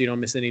subscribe so you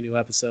don't miss any new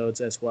episodes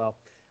as well.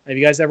 If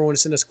you guys ever want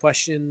to send us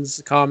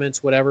questions,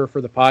 comments, whatever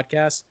for the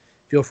podcast,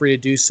 feel free to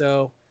do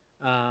so.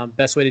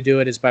 Best way to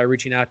do it is by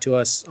reaching out to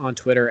us on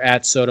Twitter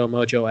at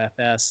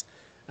SotoMojoFS.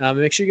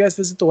 Make sure you guys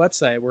visit the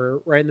website. We're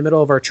right in the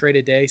middle of our trade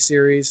a day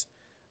series.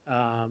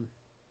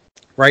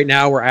 Right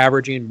now, we're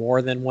averaging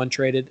more than one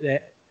trade a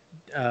day,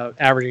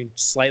 averaging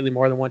slightly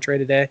more than one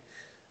trade a day.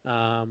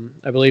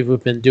 I believe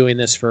we've been doing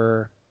this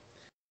for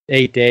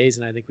 8 days,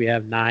 and I think we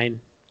have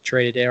 9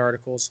 trade a day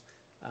articles.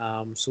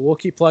 So we'll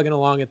keep plugging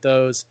along at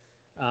those.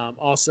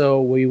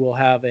 Also, we will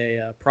have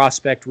a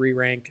prospect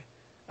re-rank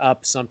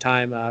up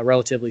sometime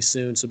relatively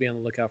soon, so be on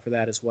the lookout for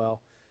that as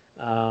well.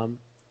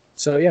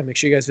 So yeah, make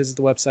sure you guys visit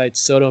the website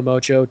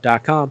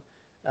sotomocho.com.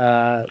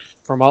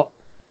 From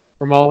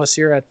all of us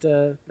here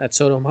at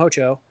Soto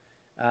Mocho,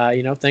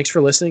 thanks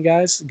for listening,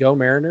 guys. Go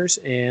Mariners,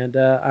 and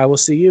I will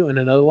see you in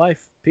another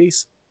life.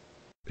 Peace.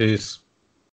 Peace.